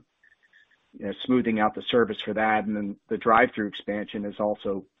smoothing out the service for that, and then the drive-through expansion has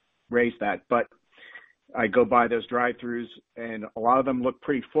also raised that. But I go by those drive-throughs, and a lot of them look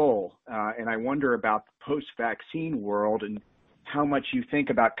pretty full, and I wonder about the post-vaccine world and how much you think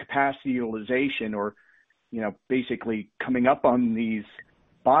about capacity utilization or, basically coming up on these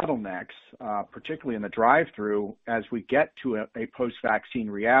bottlenecks, particularly in the drive-through, as we get to a post-vaccine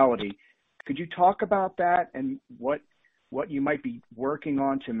reality. Could you talk about that and what you might be working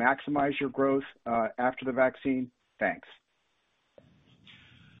on to maximize your growth after the vaccine? Thanks.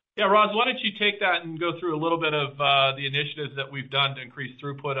 Yeah, Roz, why don't you take that and go through a little bit of the initiatives that we've done to increase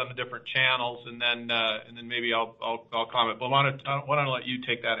throughput on the different channels, and then maybe I'll comment. But why don't I let you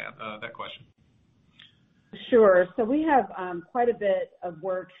take that question? Sure. So we have quite a bit of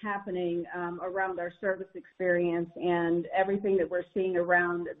work happening around our service experience and everything that we're seeing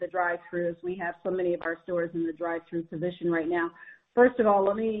around the drive-throughs. We have so many of our stores in the drive-through position right now. First of all,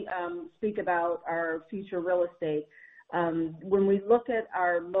 let me speak about our future real estate. When we look at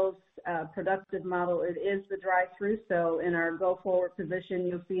our most productive model, it is the drive-through. So in our go-forward position,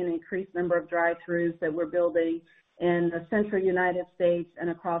 you'll see an increased number of drive-throughs that we're building in the central United States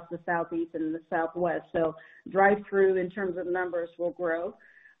and across the Southeast and the Southwest. So drive-through in terms of numbers will grow.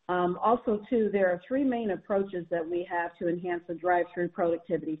 Also, too, there are three main approaches that we have to enhance the drive-through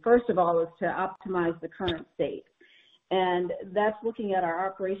productivity. First of all is to optimize the current state. And that's looking at our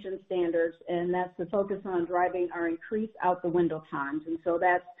operation standards, and that's the focus on driving our increased out the window times. And so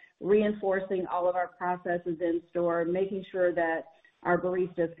that's reinforcing all of our processes in store, making sure that our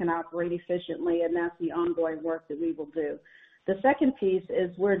baristas can operate efficiently, and that's the ongoing work that we will do. The second piece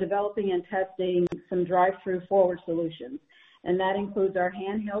is we're developing and testing some drive-through forward solutions, and that includes our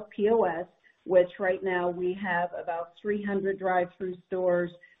handheld POS, which right now we have about 300 drive-through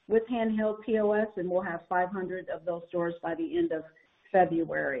stores with handheld POS, and we'll have 500 of those stores by the end of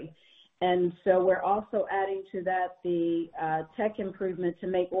February. And so we're also adding to that the tech improvement to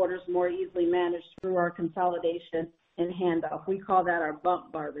make orders more easily managed through our consolidation and handoff. We call that our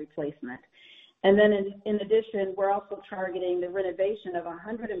bump bar replacement. And then in addition, we're also targeting the renovation of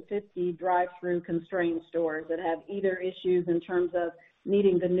 150 drive-through constrained stores that have either issues in terms of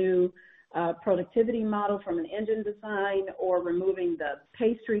needing the new productivity model from an engine design or removing the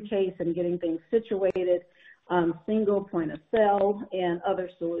pastry case and getting things situated, single point of sale and other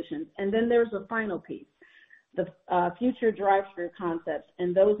solutions. And then there's a final piece, the future drive-through concepts.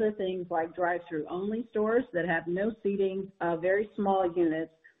 And those are things like drive-through only stores that have no seating, very small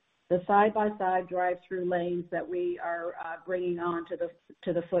units, the side-by-side drive-through lanes that we are bringing on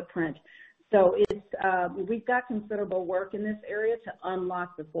to the footprint. So we've got considerable work in this area to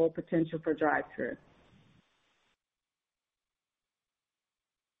unlock the full potential for drive-through.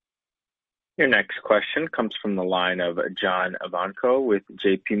 Your next question comes from the line of John Ivankoe with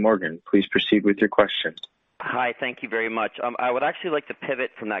J.P. Morgan. Please proceed with your question. Hi, thank you very much. I would actually like to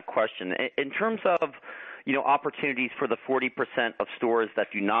pivot from that question. In terms of opportunities for the 40% of stores that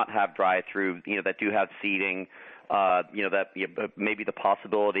do not have drive-through, that do have seating, that maybe the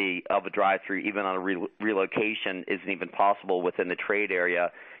possibility of a drive-through even on a relocation isn't even possible within the trade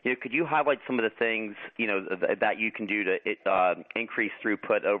area. Could you highlight some of the things, that you can do to increase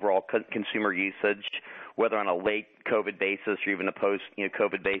throughput, overall consumer usage, whether on a late COVID basis or even a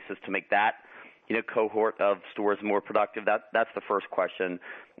post-COVID basis, to make that cohort of stores more productive? That's the first question.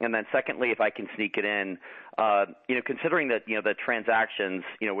 And then secondly, if I can sneak it in, considering that, the transactions,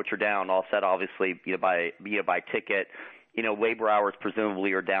 which are down, offset obviously by ticket, labor hours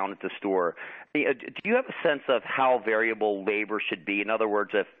presumably are down at the store. Do you have a sense of how variable labor should be? In other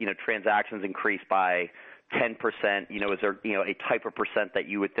words, if, transactions increase by 10%, is there, a type of percent that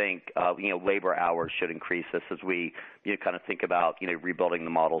you would think, labor hours should increase this as we, kind of think about, rebuilding the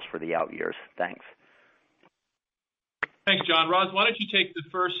models for the out years? Thanks. Thanks, John. Roz, why don't you take the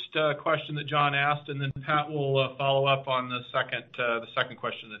first question that John asked, and then Pat will follow up on the second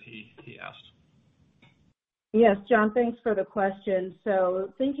question that he asked. Yes, John, thanks for the question.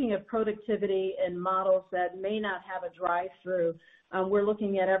 So thinking of productivity and models that may not have a drive-through, we're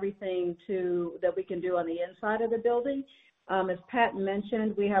looking at everything that we can do on the inside of the building. As Pat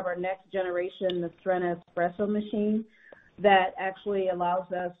mentioned, we have our next generation, the Strena espresso machine, that actually allows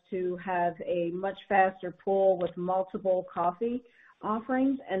us to have a much faster pull with multiple coffee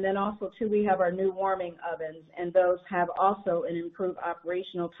offerings. And then also, too, we have our new warming ovens, and those have also an improved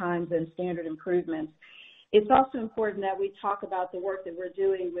operational times and standard improvements. It's also important that we talk about the work that we're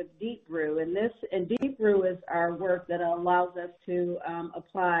doing with Deep Brew. And Deep Brew is our work that allows us to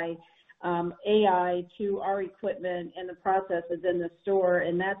apply AI to our equipment and the processes in the store,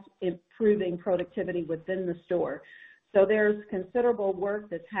 and that's improving productivity within the store. So there's considerable work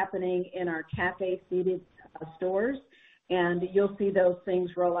that's happening in our cafe-seated stores, and you'll see those things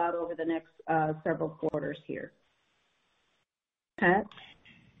roll out over the next several quarters here. Pat?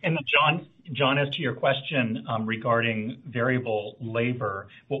 And John, as to your question regarding variable labor,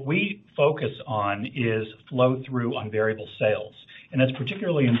 what we focus on is flow through on variable sales. And that's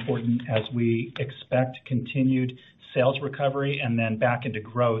particularly important as we expect continued sales recovery and then back into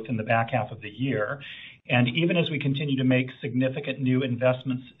growth in the back half of the year. And even as we continue to make significant new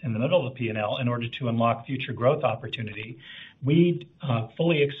investments in the middle of the P&L in order to unlock future growth opportunity, we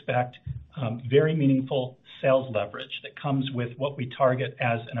fully expect very meaningful sales leverage that comes with what we target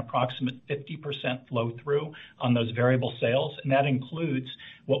as an approximate 50% flow through on those variable sales. And that includes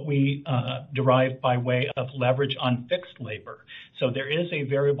what we derive by way of leverage on fixed labor. So there is a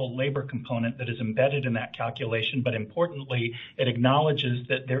variable labor component that is embedded in that calculation, but importantly, it acknowledges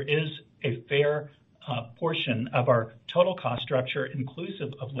that there is a fair portion of our total cost structure,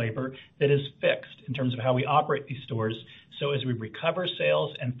 inclusive of labor, that is fixed in terms of how we operate these stores. So as we recover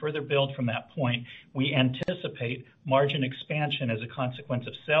sales and further build from that point, we anticipate margin expansion as a consequence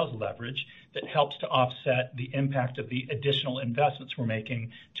of sales leverage that helps to offset the impact of the additional investments we're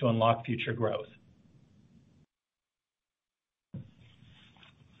making to unlock future growth.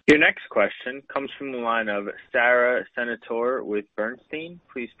 Your next question comes from the line of Sara Senatore with Bernstein.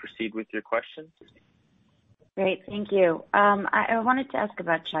 Please proceed with your question. Great, thank you. I wanted to ask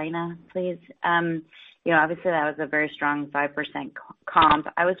about China, please. Obviously that was a very strong 5% comp.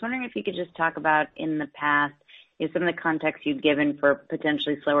 I was wondering if you could just talk about in the past, some of the context you've given for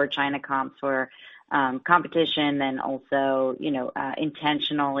potentially slower China comps for competition and also,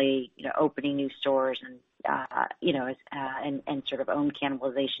 intentionally, opening new stores and and sort of own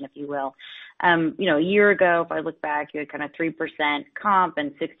cannibalization, if you will. A year ago, if I look back, you had kind of 3% comp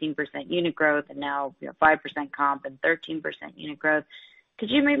and 16% unit growth, and now 5% comp and 13% unit growth.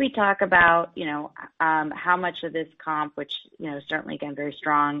 Could you maybe talk about, how much of this comp, which, certainly again, very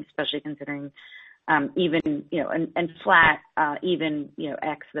strong, especially considering even, and flat, even,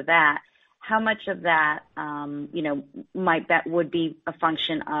 X the VAT, how much of that, that would be a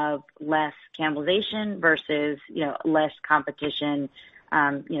function of less cannibalization versus, less competition,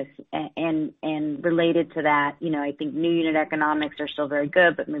 and related to that, I think new unit economics are still very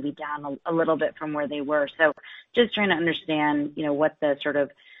good, but maybe down a little bit from where they were. So just trying to understand, what the sort of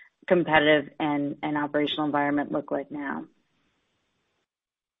competitive and operational environment look like now.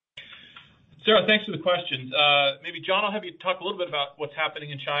 Sarah, thanks for the questions. Maybe John, I'll have you talk a little bit about what's happening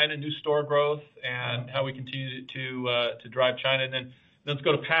in China, new store growth, and how we continue to drive China. And then let's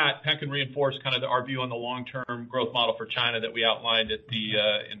go to Pat. Pat can reinforce kind of our view on the long-term growth model for China that we outlined at the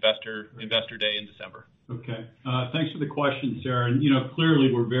Investor Day in December. Okay. Thanks for the question, Sarah. And,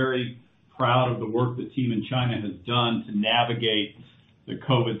 clearly we're very proud of the work the team in China has done to navigate the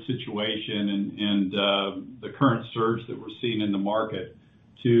COVID situation and the current surge that we're seeing in the market,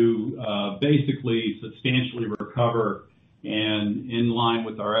 to basically substantially recover and in line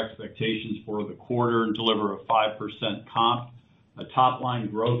with our expectations for the quarter and deliver a 5% comp, a top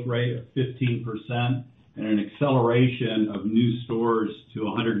line growth rate of 15%, and an acceleration of new stores to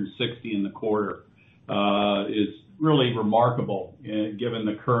 160 in the quarter is really remarkable given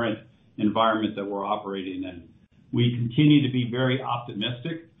the current environment that we're operating in. We continue to be very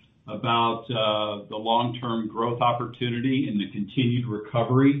optimistic about the long-term growth opportunity and the continued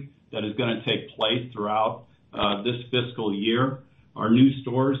recovery that is going to take place throughout this fiscal year. Our new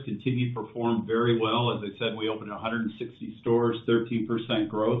stores continue to perform very well. As I said, we opened 160 stores, 13%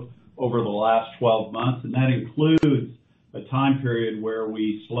 growth over the last 12 months, and that includes a time period where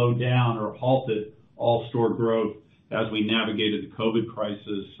we slowed down or halted all store growth as we navigated the COVID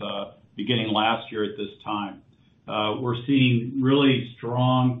crisis beginning last year at this time. We're seeing really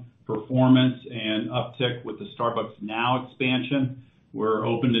strong performance and uptick with the Starbucks Now expansion. We're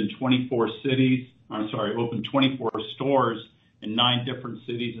opened in 24 stores in 9 different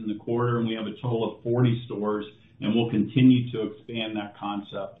cities in the quarter, and we have a total of 40 stores, and we'll continue to expand that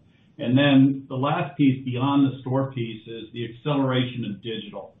concept. And then the last piece beyond the store piece is the acceleration of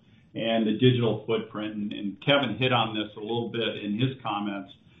digital. and the digital footprint. And Kevin hit on this a little bit in his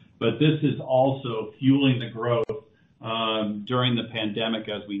comments, but this is also fueling the growth during the pandemic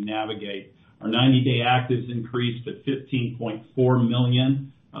as we navigate. Our 90-day actives increased to 15.4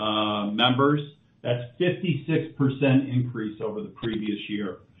 million members. That's 56% increase over the previous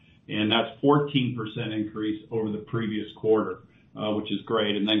year, and that's 14% increase over the previous quarter, which is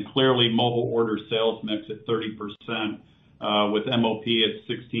great. And then clearly mobile order sales mix at 30%, with MOP at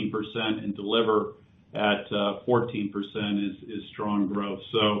 16% and deliver at 14% is strong growth.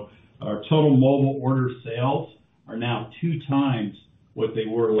 So our total mobile order sales are now 2 times what they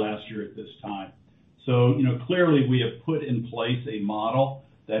were last year at this time. So, clearly we have put in place a model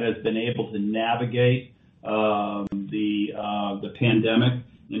that has been able to navigate the pandemic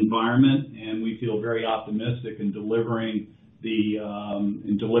environment, and we feel very optimistic in delivering the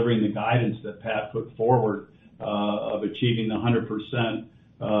guidance that Pat put forward of achieving the 100%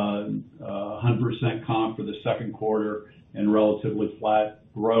 comp for the second quarter and relatively flat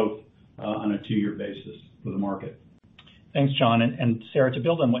growth on a 2-year basis for the market. Thanks, John. And Sarah, to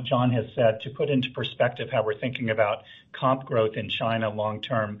build on what John has said, to put into perspective how we're thinking about comp growth in China long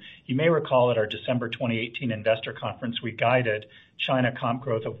term, you may recall at our December 2018 investor conference, we guided China comp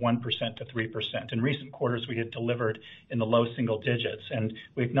growth of 1% to 3%. In recent quarters, we had delivered in the low single digits, and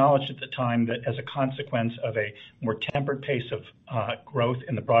we acknowledged at the time that as a consequence of a more tempered pace of growth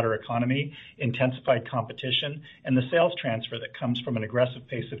in the broader economy, intensified competition, and the sales transfer that comes from an aggressive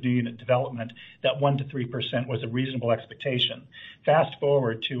pace of new unit development, that 1% to 3% was a reasonable expectation. Fast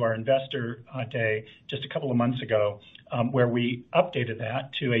forward to our investor day just a couple of months ago, where we updated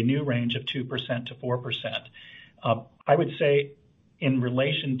that to a new range of 2% to 4%. I would say, in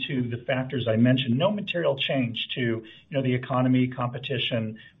relation to the factors I mentioned, no material change to the economy,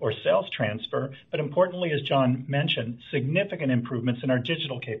 competition, or sales transfer, but importantly, as John mentioned, significant improvements in our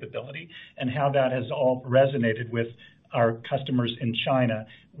digital capability and how that has all resonated with our customers in China,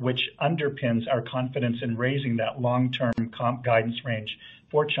 which underpins our confidence in raising that long-term comp guidance range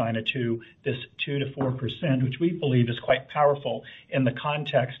for China to this 2 to 4%, which we believe is quite powerful in the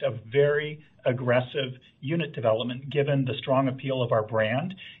context of very aggressive unit development, given the strong appeal of our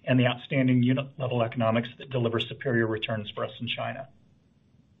brand and the outstanding unit level economics that deliver superior returns for us in China.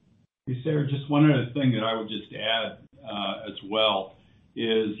 Hey, Sarah, just one other thing that I would just add as well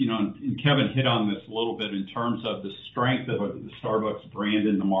is, and Kevin hit on this a little bit in terms of the strength of the Starbucks brand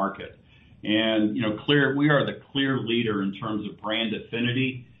in the market. And, we are the clear leader in terms of brand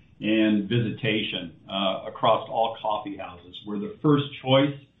affinity and visitation across all coffee houses. We're the first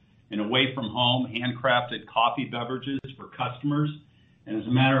choice in away from home handcrafted coffee beverages for customers. And as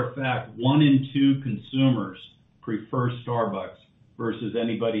a matter of fact, 1 in 2 consumers prefer Starbucks versus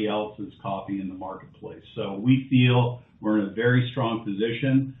anybody else's coffee in the marketplace. So we feel we're in a very strong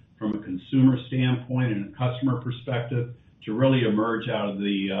position from a consumer standpoint and a customer perspective to really emerge out of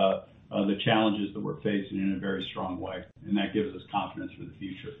the challenges that we're facing in a very strong way. And that gives us confidence for the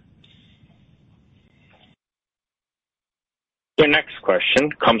future. The next question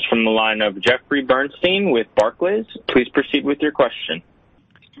comes from the line of Jeffrey Bernstein with Barclays. Please proceed with your question.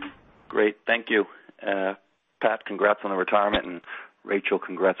 Great. Thank you. Pat, congrats on the retirement, and Rachel,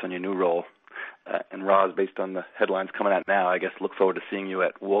 congrats on your new role. And Roz, based on the headlines coming out now, I guess look forward to seeing you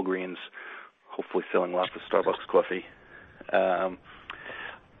at Walgreens, hopefully selling lots of Starbucks coffee.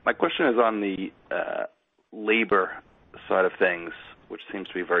 My question is on the labor side of things, which seems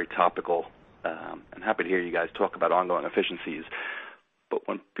to be very topical. I'm happy to hear you guys talk about ongoing efficiencies. But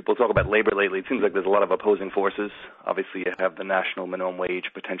when people talk about labor lately, it seems like there's a lot of opposing forces. Obviously, you have the national minimum wage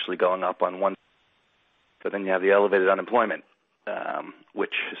potentially going up on one, but then you have the elevated unemployment,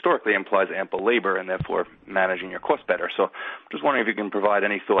 which historically implies ample labor and therefore managing your costs better. So I'm just wondering if you can provide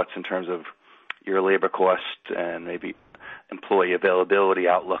any thoughts in terms of your labor cost and maybe employee availability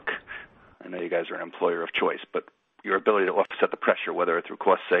outlook. I know you guys are an employer of choice, but your ability to offset the pressure, whether it's through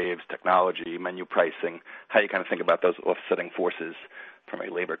cost saves, technology, menu pricing, how you kind of think about those offsetting forces from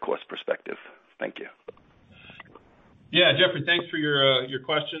a labor cost perspective. Thank you. Yeah, Jeffrey, thanks for your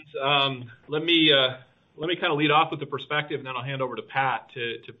questions. Let me kind of lead off with the perspective, and then I'll hand over to Pat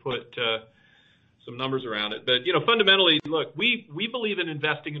to put some numbers around it. But fundamentally, look, we believe in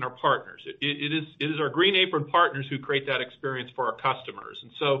investing in our partners. It is our Green Apron partners who create that experience for our customers,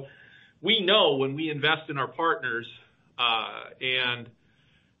 and so we know when we invest in our partners and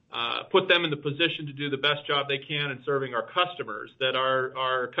put them in the position to do the best job they can in serving our customers, that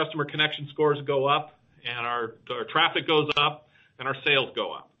our customer connection scores go up, and our traffic goes up, and our sales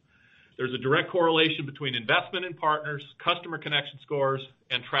go up. There's a direct correlation between investment in partners, customer connection scores,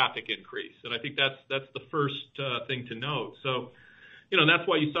 and traffic increase. And I think that's the first thing to note. So, That's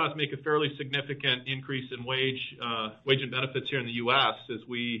why you saw us make a fairly significant increase in wage and benefits here in the U.S. as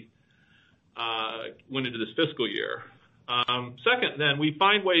we went into this fiscal year. Second, then, we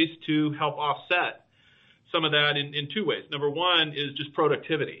find ways to help offset some of that in two ways. Number one is just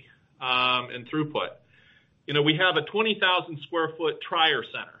productivity and throughput. We have a 20,000 square foot Trier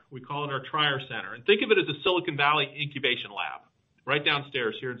Center. We call it our Trier Center. And think of it as a Silicon Valley incubation lab right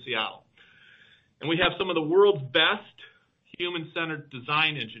downstairs here in Seattle. And we have some of the world's best human-centered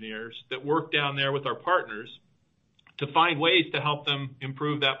design engineers that work down there with our partners to find ways to help them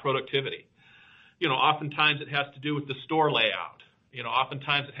improve that productivity. Oftentimes it has to do with the store layout.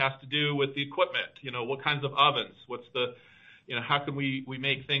 Oftentimes it has to do with the equipment. What kinds of ovens? How can we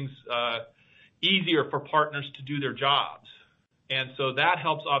make things easier for partners to do their jobs? And so that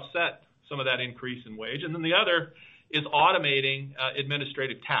helps offset some of that increase in wage. And then the other is automating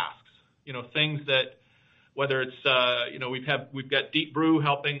administrative tasks. Things that, whether it's we've got Deep Brew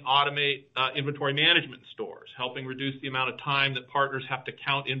helping automate inventory management in stores, helping reduce the amount of time that partners have to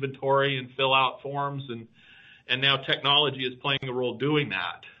count inventory and fill out forms, and now technology is playing a role doing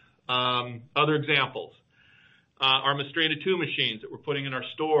that. Other examples, our Mastrena 2 machines that we're putting in our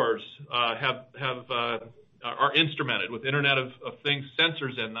stores are instrumented with Internet of Things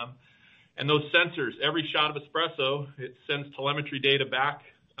sensors in them, and those sensors, every shot of espresso, it sends telemetry data back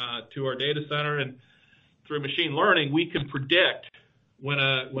to our data center, and through machine learning, we can predict when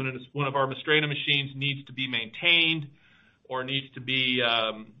one of our Mastrena machines needs to be maintained or needs to be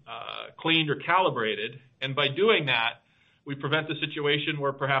cleaned or calibrated. And by doing that, we prevent the situation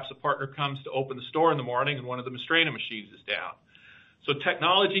where perhaps a partner comes to open the store in the morning and one of the Mastrena machines is down. So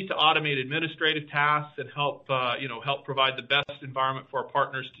technology to automate administrative tasks and help provide the best environment for our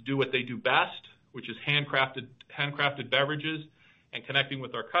partners to do what they do best, which is handcrafted beverages and connecting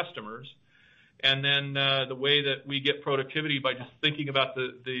with our customers. And then the way that we get productivity by just thinking about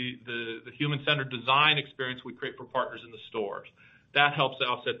the human-centered design experience we create for partners in the stores. That helps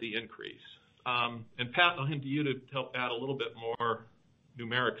offset the increase. And Pat, I'll hand to you to help add a little bit more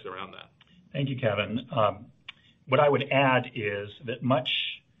numerics around that. Thank you, Kevin. What I would add is that much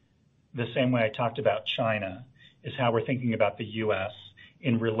the same way I talked about China is how we're thinking about the U.S.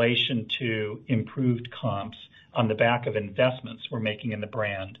 in relation to improved comps on the back of investments we're making in the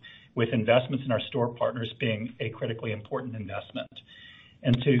brand, with investments in our store partners being a critically important investment.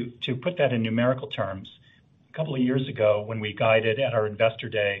 And to put that in numerical terms, a couple of years ago when we guided at our Investor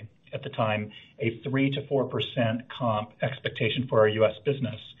Day, at the time, a 3 to 4% comp expectation for our U.S.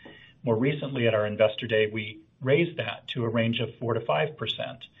 business. More recently at our Investor Day, we raised that to a range of 4 to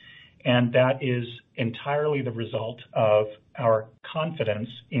 5%. And that is entirely the result of our confidence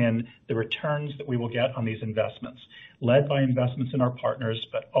in the returns that we will get on these investments, led by investments in our partners,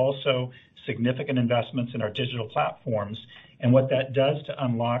 but also significant investments in our digital platforms, and what that does to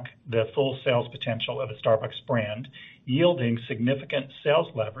unlock the full sales potential of the Starbucks brand, yielding significant sales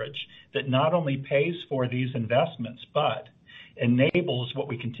leverage that not only pays for these investments, but enables what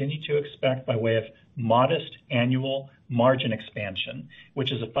we continue to expect by way of modest annual margin expansion,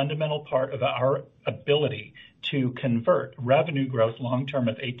 which is a fundamental part of our ability to convert revenue growth long-term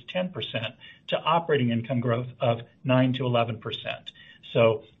of 8 to 10% to operating income growth of 9 to 11%.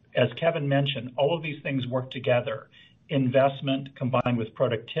 So as Kevin mentioned, all of these things work together, investment combined with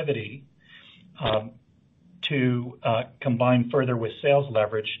productivity to combine further with sales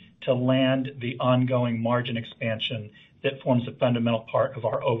leverage to land the ongoing margin expansion that forms a fundamental part of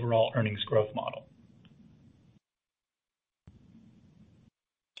our overall earnings growth model.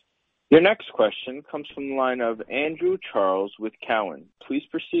 Your next question comes from the line of Andrew Charles with Cowen. Please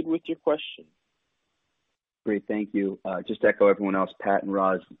proceed with your question. Great, thank you. Just to echo everyone else, Pat and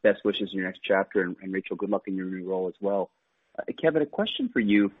Roz, best wishes in your next chapter, and Rachel, good luck in your new role as well. Kevin, a question for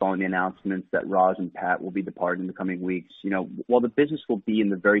you following the announcements that Roz and Pat will be departing in the coming weeks. While the business will be in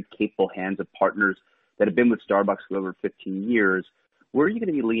the very capable hands of partners that have been with Starbucks for over 15 years, where are you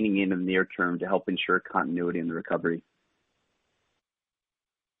going to be leaning in the near term to help ensure continuity in the recovery?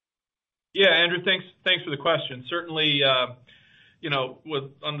 Yeah, Andrew, thanks for the question. Certainly, on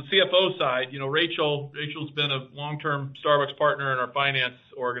the CFO side, Rachel's been a long-term Starbucks partner in our finance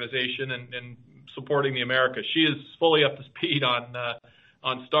organization and supporting the Americas. She is fully up to speed on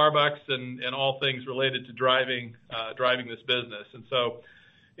Starbucks and all things related to driving this business. And so,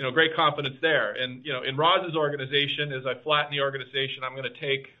 great confidence there. And, in Roz's organization, as I flatten the organization, I'm going to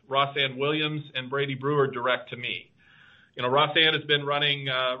take Rosanne Williams and Brady Brewer direct to me. Rosanne has been running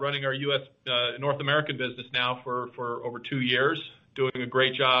our U.S. North American business now for over 2 years, doing a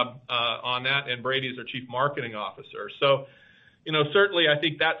great job on that, and Brady is our Chief Marketing Officer. So, certainly I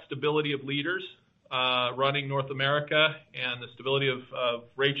think that stability of leaders running North America, and the stability of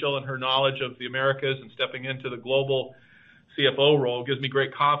Rachel and her knowledge of the Americas and stepping into the global CFO role gives me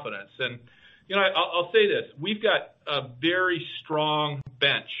great confidence. And, I'll say this. We've got a very strong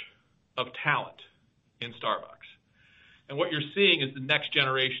bench of talent in Starbucks. And what you're seeing is the next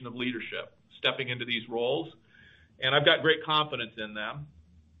generation of leadership stepping into these roles. And I've got great confidence in them.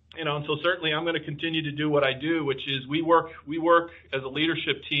 And so certainly I'm going to continue to do what I do, which is we work as a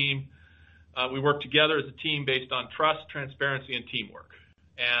leadership team. We work together as a team based on trust, transparency, and teamwork.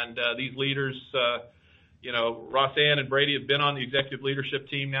 And these leaders, Roseanne and Brady have been on the executive leadership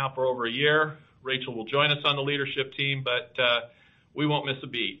team now for over a year. Rachel will join us on the leadership team, but we won't miss a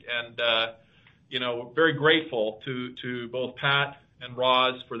beat. And, very grateful to both Pat and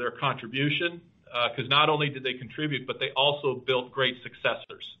Roz for their contribution, because not only did they contribute, but they also built great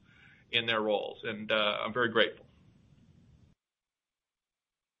successors in their roles. And I'm very grateful.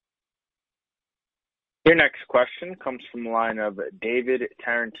 Your next question comes from the line of David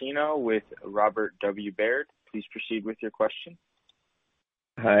Tarantino with Robert W. Baird. Please proceed with your question.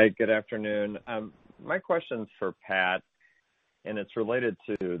 Hi, good afternoon. My question's for Pat, and it's related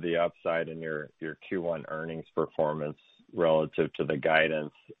to the upside in your Q1 earnings performance relative to the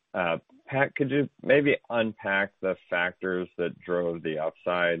guidance. Pat, could you maybe unpack the factors that drove the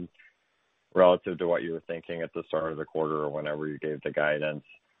upside relative to what you were thinking at the start of the quarter or whenever you gave the guidance?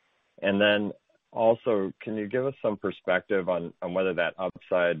 And then also, can you give us some perspective on whether that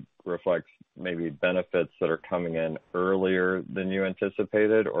upside reflects maybe benefits that are coming in earlier than you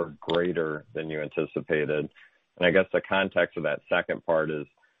anticipated or greater than you anticipated? And I guess the context of that second part is,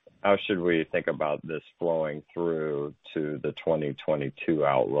 how should we think about this flowing through to the 2022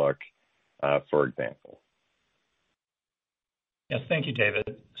 outlook, for example? Yes, thank you,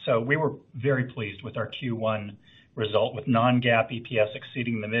 David. So we were very pleased with our Q1 result, with non-GAAP EPS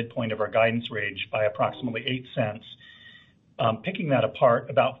exceeding the midpoint of our guidance range by approximately 8 cents. Picking that apart,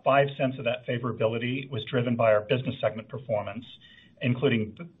 about 5 cents of that favorability was driven by our business segment performance,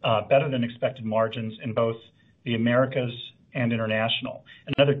 including better than expected margins in both the Americas and International.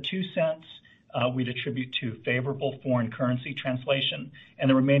 Another 2 cents we'd attribute to favorable foreign currency translation, and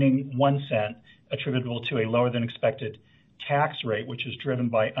the remaining 1 cent attributable to a lower than expected tax rate, which is driven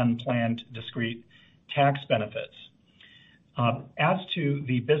by unplanned discrete tax benefits. As to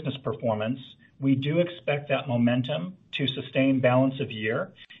the business performance, we do expect that momentum to sustain balance of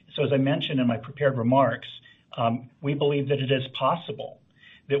year. So as I mentioned in my prepared remarks, we believe that it is possible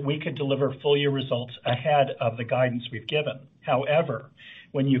that we could deliver full year results ahead of the guidance we've given. However,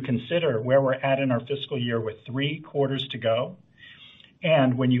 when you consider where we're at in our fiscal year with 3 quarters to go,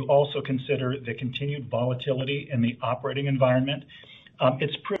 and when you also consider the continued volatility in the operating environment,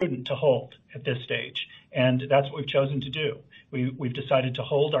 it's prudent to hold at this stage, and that's what we've chosen to do. We've decided to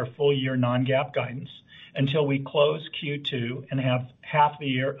hold our full year non-GAAP guidance until we close Q2 and have half the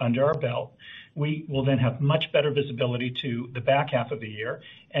year under our belt. We will then have much better visibility to the back half of the year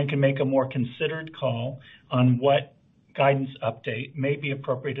and can make a more considered call on what guidance update may be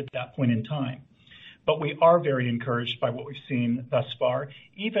appropriate at that point in time. But we are very encouraged by what we've seen thus far.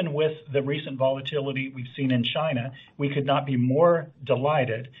 Even with the recent volatility we've seen in China, we could not be more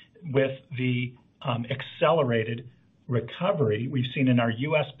delighted with the accelerated recovery we've seen in our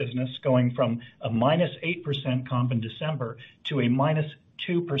U.S. business, going from a minus 8% comp in December to a minus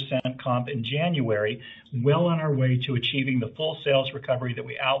 2% comp in January, well on our way to achieving the full sales recovery that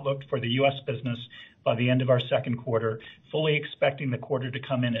we outlooked for the U.S. business by the end of our second quarter, fully expecting the quarter to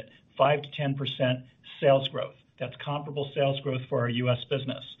come in at 5 to 10% sales growth. That's comparable sales growth for our U.S.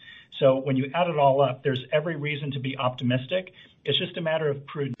 business. So when you add it all up, there's every reason to be optimistic. It's just a matter of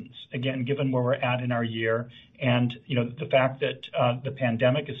prudence, again, given where we're at in our year and the fact that the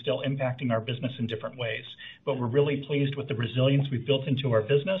pandemic is still impacting our business in different ways. But we're really pleased with the resilience we've built into our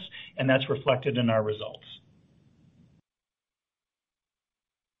business, and that's reflected in our results.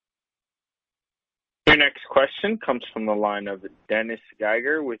 Your next question comes from the line of Dennis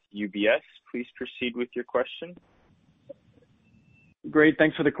Geiger with UBS. Please proceed with your question. Great.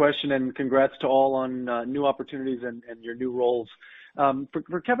 Thanks for the question, and congrats to all on new opportunities and your new roles.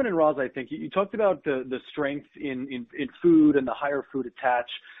 For Kevin and Roz, I think you talked about the strength in food and the higher food attach.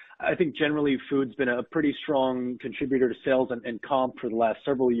 I think generally food's been a pretty strong contributor to sales and comp for the last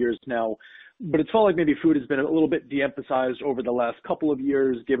several years now. But it felt like maybe food has been a little bit de-emphasized over the last couple of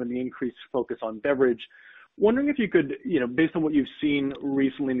years, given the increased focus on beverage. Wondering if you could, based on what you've seen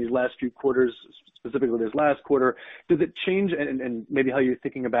recently in these last few quarters, specifically this last quarter, does it change, and maybe how you're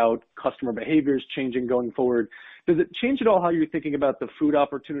thinking about customer behaviors changing going forward? Does it change at all how you're thinking about the food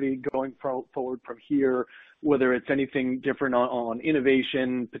opportunity going forward from here, whether it's anything different on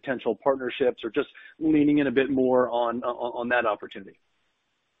innovation, potential partnerships, or just leaning in a bit more on that opportunity?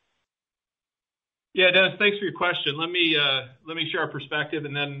 Yeah, Dennis, thanks for your question. Let me share our perspective,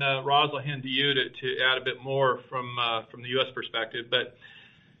 and then Roz, I'll hand to you to add a bit more from the U.S. perspective. But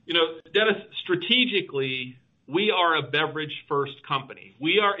Dennis, strategically, we are a beverage-first company.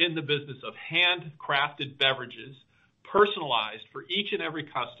 We are in the business of handcrafted beverages, personalized for each and every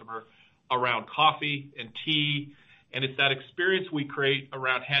customer around coffee and tea, and it's that experience we create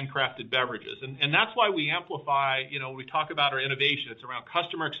around handcrafted beverages. And that's why we amplify, when we talk about our innovation, it's around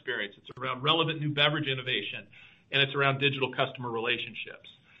customer experience, it's around relevant new beverage innovation, and it's around digital customer relationships.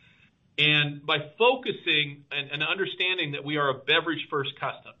 And by focusing and understanding that we are a beverage-first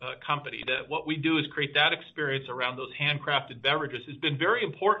company, that what we do is create that experience around those handcrafted beverages has been very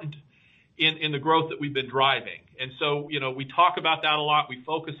important in the growth that we've been driving. And so, we talk about that a lot. We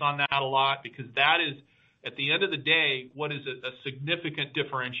focus on that a lot because that is, at the end of the day, what is a significant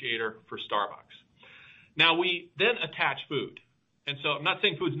differentiator for Starbucks. Now, we then attach food. And so I'm not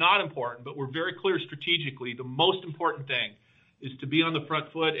saying food's not important, but we're very clear strategically the most important thing is to be on the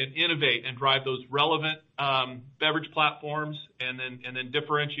front foot and innovate and drive those relevant beverage platforms and then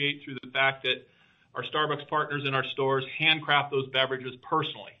differentiate through the fact that our Starbucks partners in our stores handcraft those beverages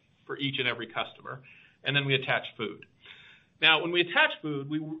personally for each and every customer. And then we attach food. Now, when we attach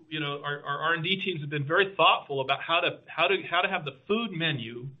food, our R&D teams have been very thoughtful about how to have the food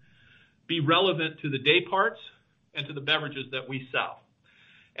menu be relevant to the day parts and to the beverages that we sell.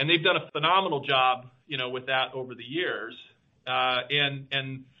 And they've done a phenomenal job, with that over the years.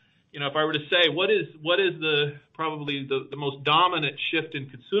 If I were to say what is probably the most dominant shift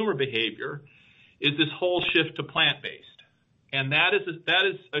in consumer behavior is this whole shift to plant-based. And that is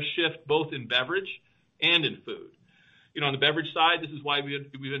a shift both in beverage and in food. On the beverage side, this is why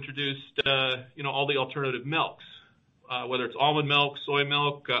we've introduced, all the alternative milks, whether it's almond milk, soy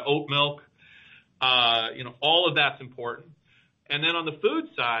milk, oat milk, all of that's important. And then on the food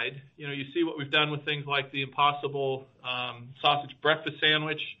side, you see what we've done with things like the Impossible sausage breakfast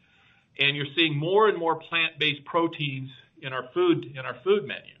sandwich, and you're seeing more and more plant-based proteins in our food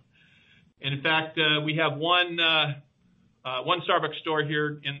menu. And in fact, we have one Starbucks store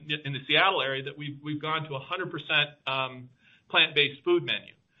here in the Seattle area that we've gone to 100% plant-based food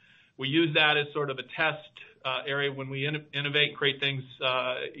menu. We use that as sort of a test area when we innovate and create things,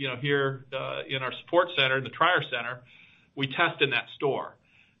 here in our support center, in the Trier Center. We test in that store.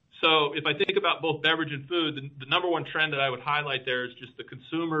 So if I think about both beverage and food, the number one trend that I would highlight there is just the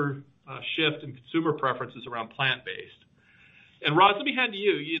consumer shift and consumer preferences around plant-based. And Roz, let me hand to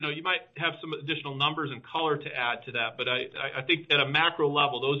you. You might have some additional numbers and color to add to that, but I think at a macro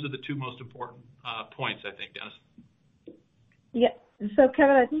level, those are the two most important points, I think, Dennis. Yeah. So,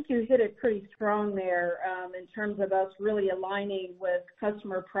 Kevin, I think you hit it pretty strong there in terms of us really aligning with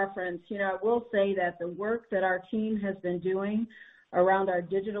customer preference. I will say that the work that our team has been doing around our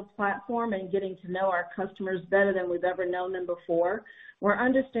digital platform and getting to know our customers better than we've ever known them before, we're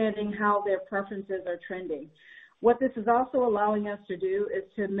understanding how their preferences are trending. What this is also allowing us to do is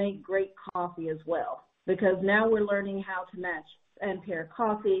to make great coffee as well, because now we're learning how to match and pair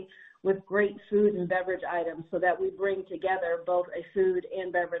coffee with great food and beverage items so that we bring together both a food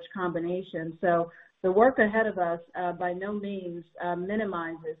and beverage combination. So the work ahead of us by no means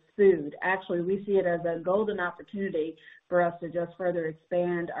minimizes food. Actually, we see it as a golden opportunity for us to just further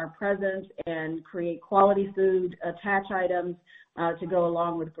expand our presence and create quality food, attach items to go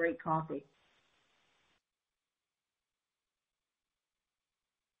along with great coffee.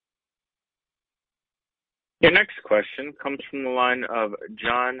 Your next question comes from the line of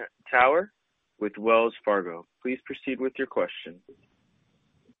Jon Tower with Wells Fargo. Please proceed with your question.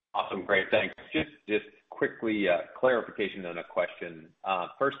 Awesome. Great. Thanks. Just quickly, clarification on a question.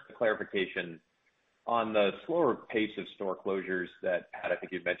 First, the clarification on the slower pace of store closures that, Pat, I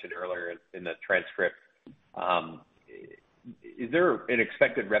think you mentioned earlier in the transcript. Is there an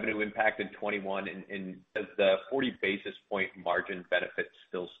expected revenue impact in 21, and does the 40 basis point margin benefit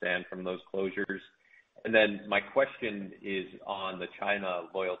still stand from those closures? And then my question is on the China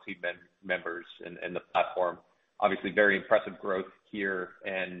loyalty members and the platform. Obviously, very impressive growth here,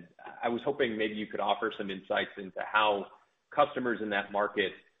 and I was hoping maybe you could offer some insights into how customers in that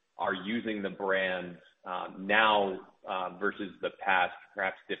market are using the brand now versus the past,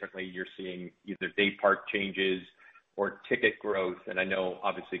 perhaps differently. You're seeing either day part changes or ticket growth, and I know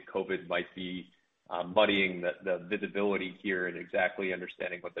obviously COVID might be muddying the visibility here and exactly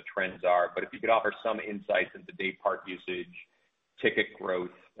understanding what the trends are. But if you could offer some insights into day part usage, ticket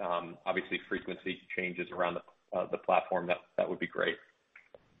growth, obviously frequency changes around the platform, that would be great.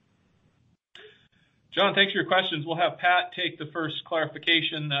 John, thanks for your questions. We'll have Pat take the first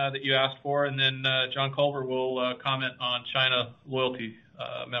clarification that you asked for, and then John Culver will comment on China loyalty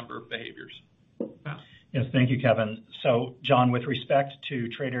member behaviors. Pat? Yes, thank you, Kevin. So, John, with respect to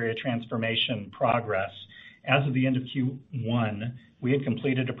trade area transformation progress, as of the end of Q1, we had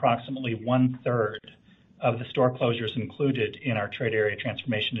completed approximately 1/3 of the store closures included in our trade area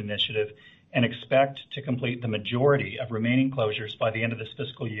transformation initiative, and expect to complete the majority of remaining closures by the end of this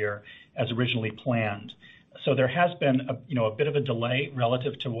fiscal year as originally planned. So there has been a bit of a delay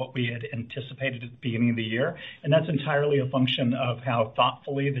relative to what we had anticipated at the beginning of the year, and that's entirely a function of how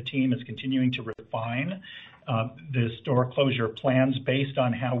thoughtfully the team is continuing to refine the store closure plans based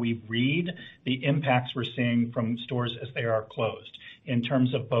on how we read the impacts we're seeing from stores as they are closed in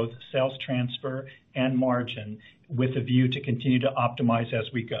terms of both sales transfer and margin, with a view to continue to optimize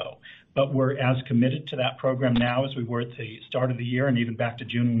as we go. But we're as committed to that program now as we were at the start of the year and even back to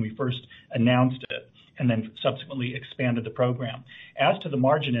June when we first announced it and then subsequently expanded the program. As to the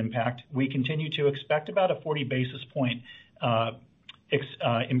margin impact, we continue to expect about a 40 basis point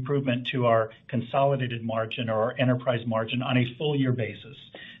improvement to our consolidated margin or our enterprise margin on a full year basis.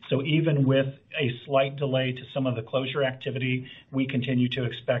 So even with a slight delay to some of the closure activity, we continue to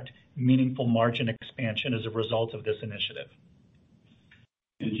expect meaningful margin expansion as a result of this initiative.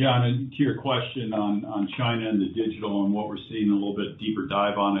 And John, to your question on China and the digital and what we're seeing, a little bit deeper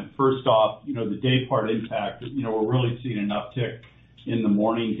dive on it. First off, the day part impact, we're really seeing an uptick in the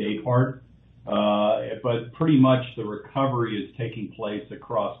morning day part. But pretty much the recovery is taking place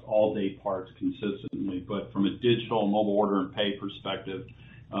across all day parts consistently. But from a digital mobile order and pay perspective,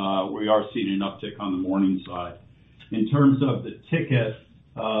 we are seeing an uptick on the morning side. In terms of the ticket,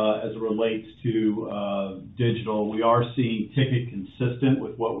 as it relates to digital, we are seeing ticket consistent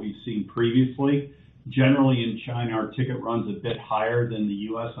with what we've seen previously. Generally in China, our ticket runs a bit higher than the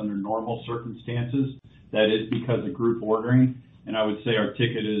U.S. under normal circumstances. That is because of group ordering, and I would say our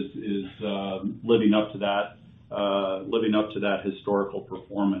ticket is living up to that historical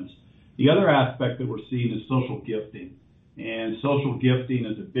performance. The other aspect that we're seeing is social gifting, and social gifting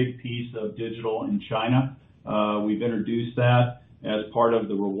is a big piece of digital in China. We've introduced that as part of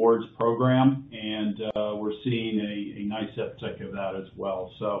the rewards program, and we're seeing a nice uptick of that as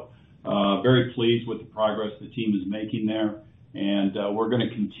well. So very pleased with the progress the team is making there, and we're going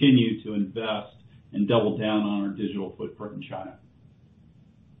to continue to invest and double down on our digital footprint in China.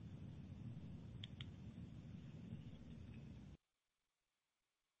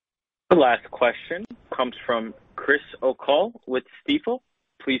 The last question comes from Chris O'Cull with Stifel.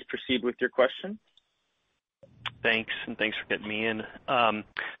 Please proceed with your question. Thanks, and thanks for getting me in.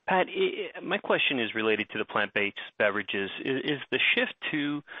 Pat, my question is related to the plant-based beverages. Is the shift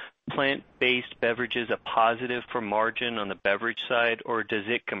to plant-based beverages a positive for margin on the beverage side, or does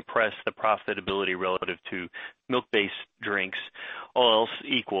it compress the profitability relative to milk-based drinks, all else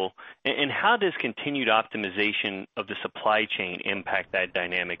equal? And how does continued optimization of the supply chain impact that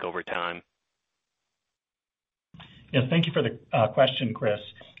dynamic over time? Yes, thank you for the question, Chris.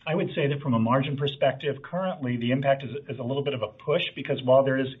 I would say that from a margin perspective, currently the impact is a little bit of a push, because while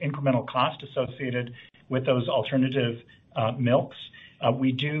there is incremental cost associated with those alternative milks,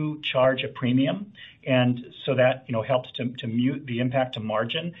 we do charge a premium, and so that helps to mute the impact to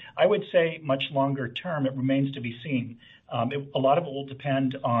margin. I would say much longer term, it remains to be seen. A lot of it will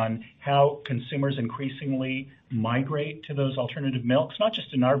depend on how consumers increasingly migrate to those alternative milks, not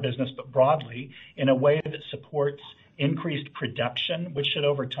just in our business, but broadly, in a way that supports increased production, which should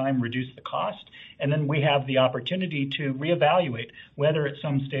over time reduce the cost. And then we have the opportunity to reevaluate whether at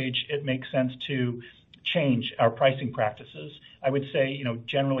some stage it makes sense to change our pricing practices. I would say,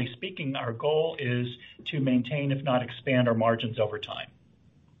 generally speaking, our goal is to maintain, if not expand, our margins over time.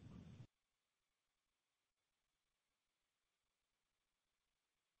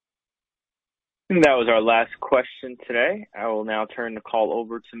 And that was our last question today. I will now turn the call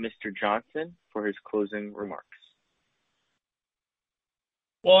over to Mr. Johnson for his closing remarks.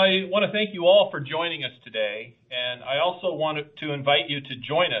 Well, I want to thank you all for joining us today, and I also wanted to invite you to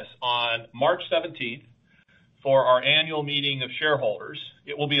join us on March 17th for our annual meeting of shareholders.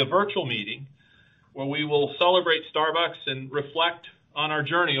 It will be a virtual meeting where we will celebrate Starbucks and reflect on our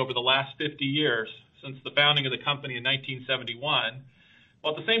journey over the last 50 years since the founding of the company in 1971,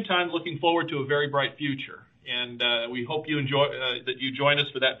 while at the same time looking forward to a very bright future. And we hope you enjoy that you join us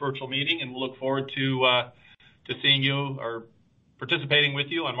for that virtual meeting, and we'll look forward to seeing you or participating with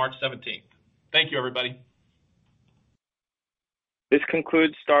you on March 17th. Thank you, everybody. This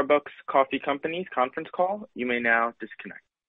concludes Starbucks Coffee Company's conference call. You may now disconnect.